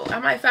Cabo. I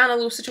might find a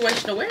little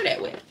situation to wear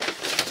that with.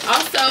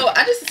 Also,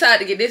 I just decided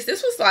to get this.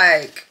 This was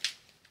like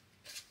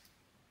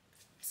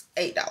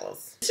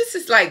 $8. It's just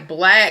this like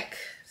black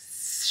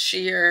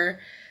sheer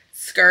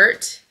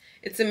skirt.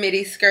 It's a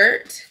midi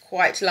skirt,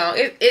 quite long.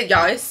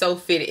 Y'all, it's so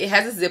fitted. It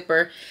has a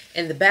zipper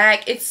in the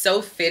back. It's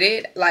so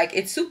fitted, like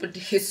it's super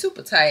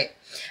tight.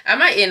 I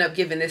might end up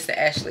giving this to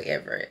Ashley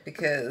Everett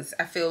because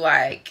I feel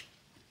like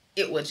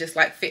it would just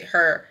like fit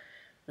her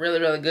really,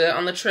 really good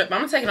on the trip. I'm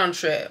gonna take it on the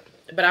trip,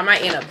 but I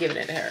might end up giving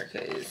it to her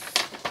because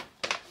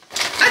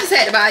I just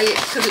had to buy it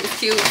because it was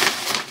cute.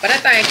 But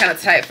that thing kind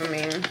of tight for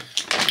me, and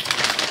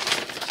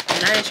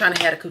I ain't trying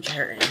to have a coochie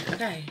hurting.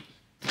 Okay.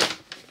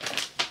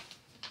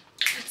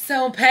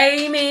 So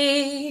pay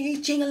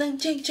me, jingling,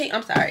 jing, jing.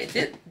 I'm sorry.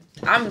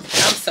 I'm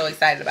so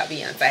excited about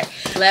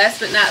Beyonce. Last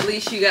but not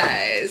least, you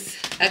guys,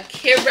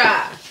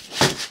 Akira.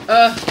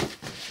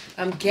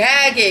 I'm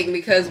gagging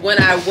because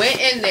when I went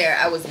in there,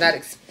 I was not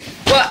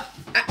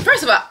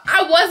first of all,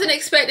 I wasn't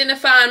expecting to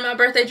find my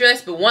birthday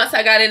dress, but once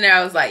I got in there,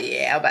 I was like,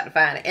 yeah, I'm about to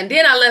find it. And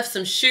then I left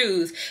some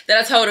shoes that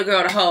I told a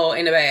girl to hold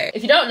in the bag.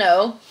 If you don't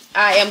know,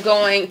 I am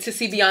going to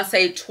see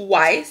Beyonce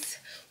twice.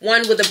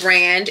 One with a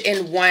brand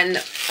and one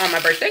on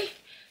my birthday.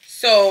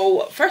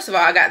 So, first of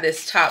all, I got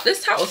this top.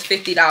 This top was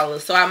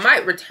 $50, so I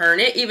might return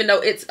it, even though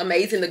it's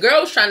amazing. The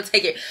girl was trying to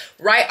take it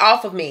right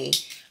off of me.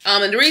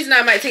 And the reason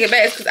I might take it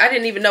back is because I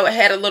didn't even know it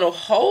had a little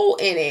hole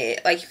in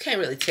it. Like, you can't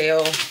really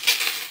tell.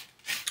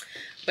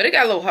 But it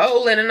got a little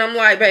hole in it, and I'm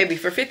like, baby,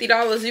 for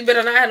 $50, you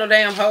better not have no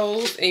damn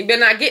holes. And you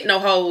better not get no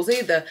holes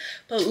either.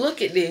 But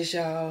look at this,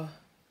 y'all.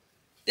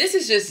 This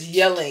is just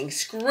yelling,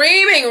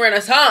 screaming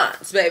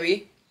Renaissance,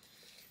 baby.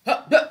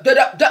 To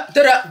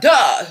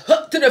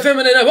the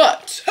feminine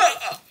what?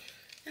 I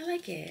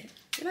like it.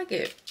 I like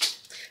it.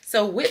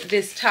 So with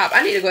this top,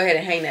 I need to go ahead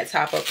and hang that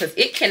top up because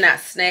it cannot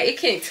snag. It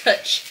can't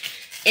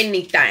touch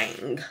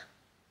anything.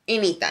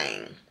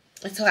 Anything.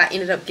 And so I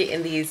ended up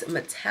getting these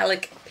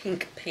metallic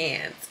pink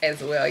pants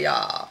as well,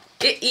 y'all.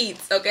 It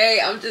eats,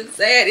 okay? I'm just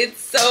saying,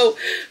 it's so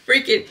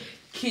freaking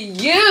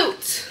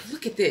cute.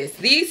 Look at this.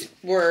 These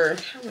were,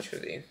 how much were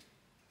these?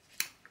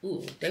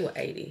 Ooh, they were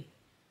 80.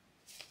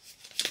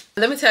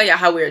 Let me tell y'all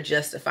how we're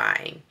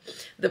justifying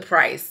the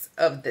price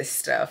of this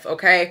stuff,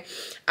 okay?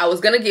 I was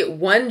gonna get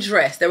one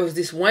dress. There was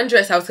this one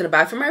dress I was gonna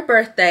buy for my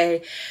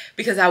birthday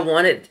because I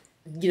wanted,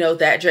 you know,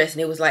 that dress,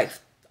 and it was like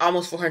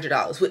almost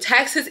 $400. With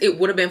taxes, it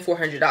would have been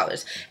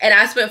 $400. And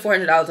I spent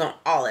 $400 on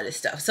all of this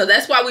stuff. So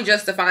that's why we're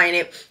justifying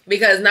it,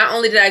 because not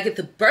only did I get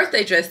the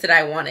birthday dress that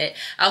I wanted,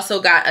 I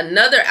also got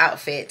another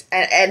outfit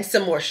and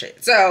some more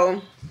shit.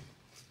 So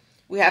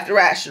we have to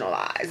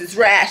rationalize. It's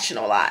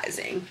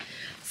rationalizing.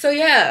 So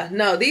yeah,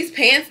 no, these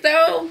pants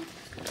though,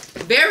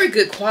 very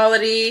good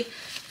quality.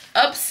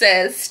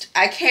 Obsessed.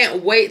 I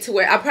can't wait to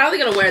wear. I'm probably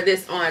gonna wear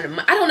this on,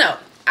 I don't know.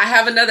 I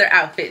have another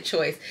outfit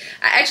choice.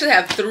 I actually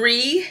have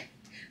three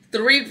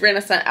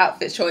Renaissance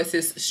outfit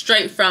choices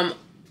straight from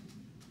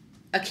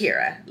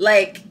Akira.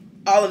 Like,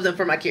 all of them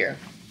from Akira.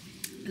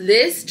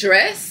 This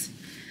dress,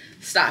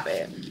 stop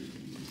it.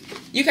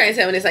 You can't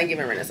tell me this ain't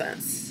giving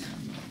Renaissance.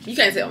 You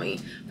can't tell me.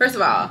 First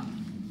of all,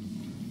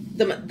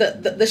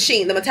 the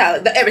sheen, the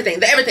metallic, the everything.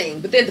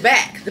 But then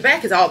the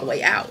back is all the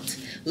way out.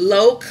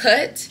 Low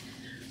cut,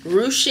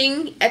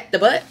 ruching at the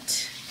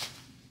butt.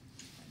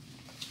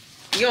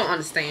 You don't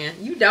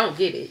understand. You don't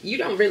get it. You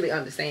don't really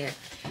understand.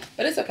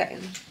 But it's okay.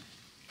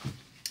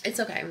 It's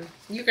okay.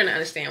 You're going to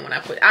understand when I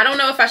put... I don't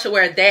know if I should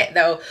wear that,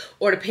 though,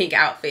 or the pink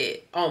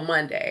outfit on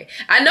Monday.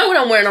 I know what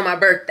I'm wearing on my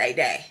birthday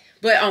day.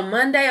 But on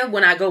Monday,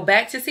 when I go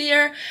back to see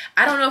her,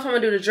 I don't know if I'm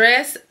going to do the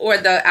dress or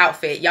the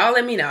outfit. Y'all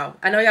let me know.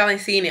 I know y'all ain't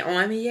seen it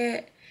on me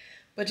yet.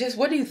 But just,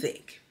 what do you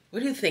think?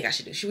 What do you think I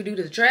should do? Should we do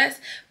the dress?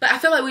 But I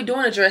feel like we're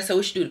doing a dress, so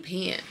we should do the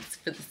pants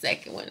for the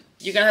second one.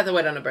 You're going to have to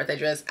wear it on the birthday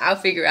dress. I'll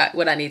figure out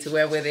what I need to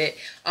wear with it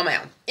on my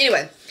own.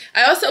 Anyway,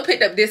 I also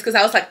picked up this because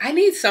I was like, I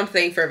need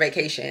something for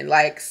vacation.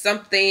 Like,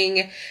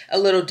 something a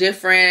little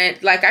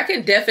different. Like, I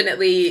can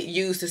definitely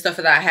use the stuff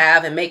that I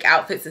have and make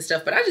outfits and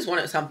stuff, but I just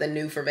wanted something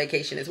new for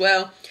vacation as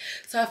well.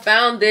 So I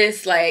found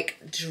this, like,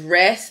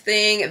 dress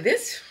thing.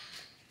 This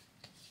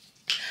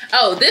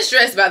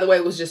dress, by the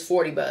way, was just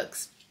 40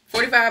 bucks.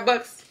 45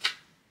 bucks?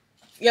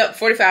 Yep,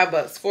 45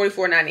 bucks,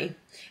 $44.90.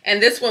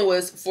 And this one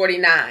was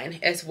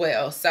 $49 as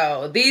well.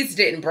 So these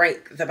didn't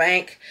break the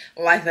bank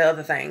like the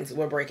other things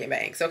were breaking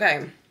banks,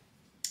 okay?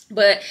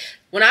 But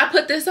when I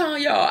put this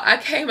on, y'all, I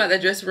came out of the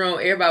dressing room,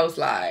 everybody was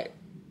like,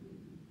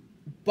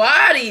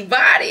 body.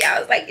 I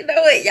was like, you know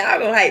what? Y'all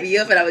gonna hype me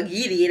up and I'm gonna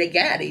get it, and I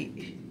got it.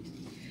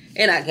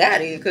 And I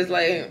got it, because,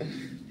 like,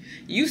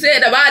 you said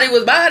the body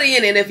was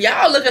bodying, and if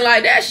y'all looking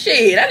like that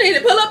shit, I need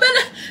to pull up in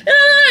the...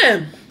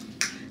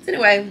 So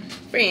anyway,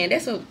 friend,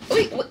 that's what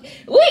we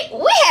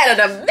had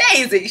an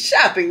amazing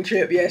shopping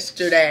trip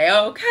yesterday,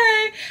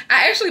 okay?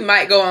 I actually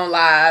might go on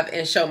live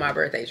and show my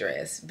birthday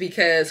dress,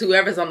 because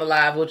whoever's on the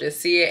live will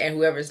just see it, and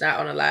whoever's not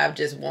on the live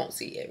just won't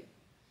see it.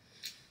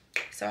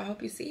 So I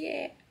hope you see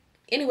it.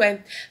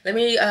 Anyway, let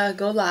me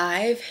go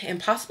live and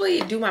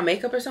possibly do my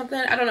makeup or something.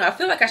 I don't know. I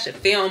feel like I should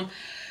film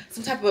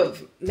some type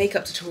of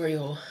makeup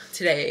tutorial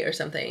today or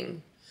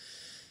something.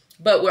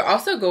 But we're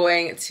also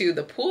going to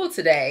the pool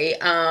today.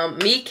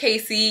 Me,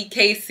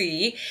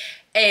 Casey,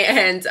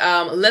 and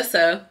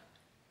Lissa,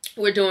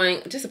 we're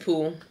doing just a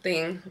pool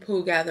thing, a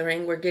pool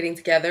gathering. We're getting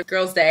together,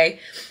 girls' day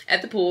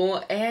at the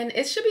pool, and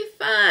it should be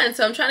fun.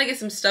 So I'm trying to get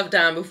some stuff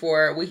done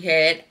before we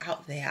head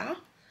out there.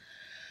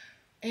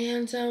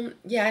 And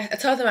yeah, I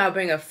told them I'll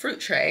bring a fruit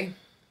tray.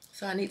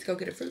 So I need to go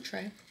get a fruit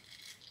tray.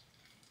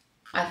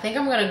 I think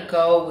I'm gonna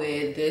go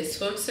with this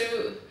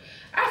swimsuit.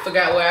 I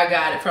forgot where I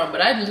got it from,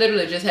 but I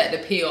literally just had to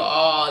peel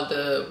all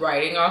the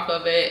writing off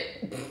of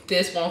it.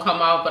 This won't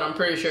come off, but I'm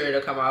pretty sure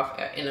it'll come off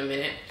in a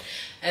minute.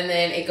 And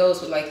then it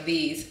goes with like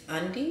these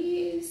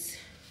undies.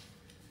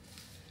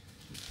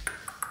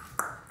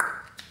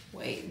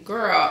 Wait,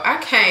 girl, I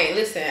can't.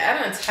 Listen,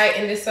 I done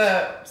tightened this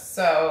up.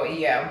 So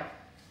yeah.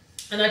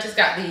 And I just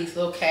got these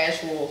little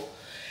casual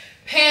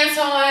pants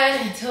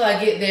on until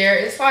I get there.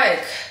 It's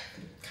like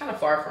kind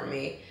of far from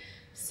me.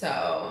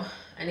 So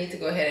I need to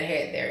go ahead and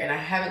head there. And I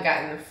haven't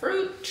gotten the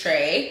fruit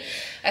tray.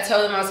 I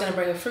told them I was going to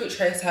bring a fruit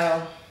tray.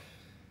 So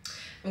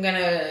I'm going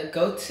to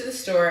go to the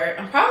store.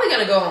 I'm probably going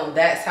to go on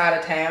that side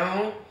of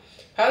town.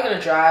 Probably going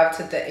to drive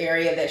to the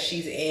area that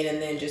she's in and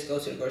then just go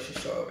to the grocery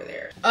store over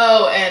there.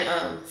 Oh,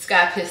 and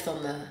Sky pissed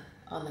on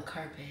the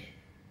carpet.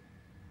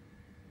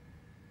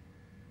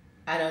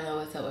 I don't know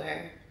what's up with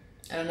her.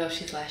 I don't know if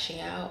she's lashing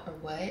out or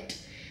what.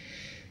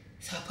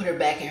 So I put her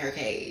back in her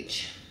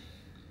cage.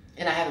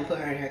 And I haven't put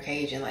her in her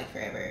cage in like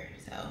forever,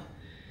 so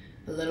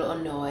a little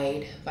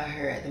annoyed by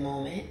her at the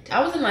moment.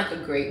 I was in like a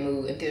great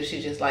mood until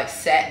she just like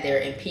sat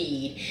there and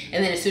peed.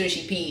 And then as soon as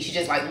she peed, she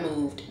just like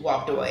moved,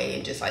 walked away,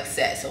 and just like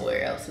sat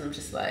somewhere else. And I'm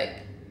just like,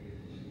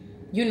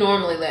 you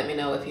normally let me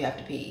know if you have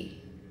to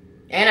pee.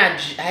 And I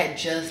had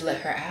just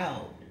let her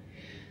out.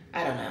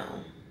 I don't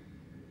know.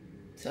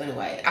 So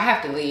anyway, I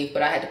have to leave,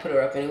 but I had to put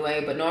her up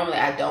anyway. But normally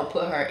I don't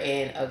put her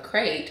in a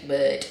crate,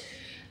 but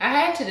I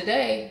had to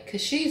today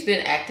because she's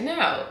been acting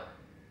out.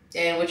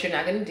 And what you're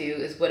not gonna do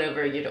is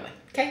whatever you're doing,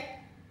 okay?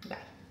 Bye.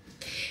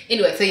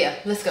 Anyway, so yeah,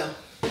 let's go.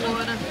 Go!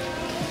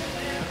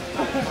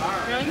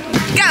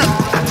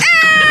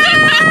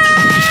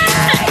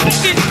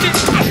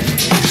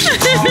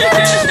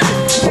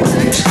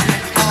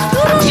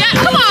 Yeah,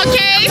 come on,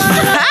 Case!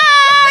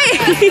 Hi!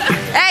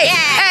 Hey,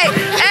 hey,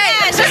 hey!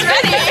 Yeah, she's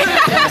ready!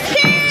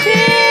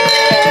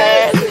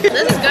 Cheers!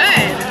 This is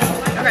good.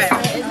 Okay.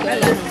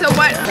 So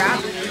what?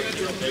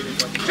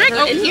 Drink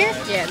in here?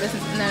 Yeah, this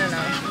is, no.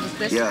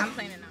 This, I'm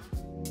playing it.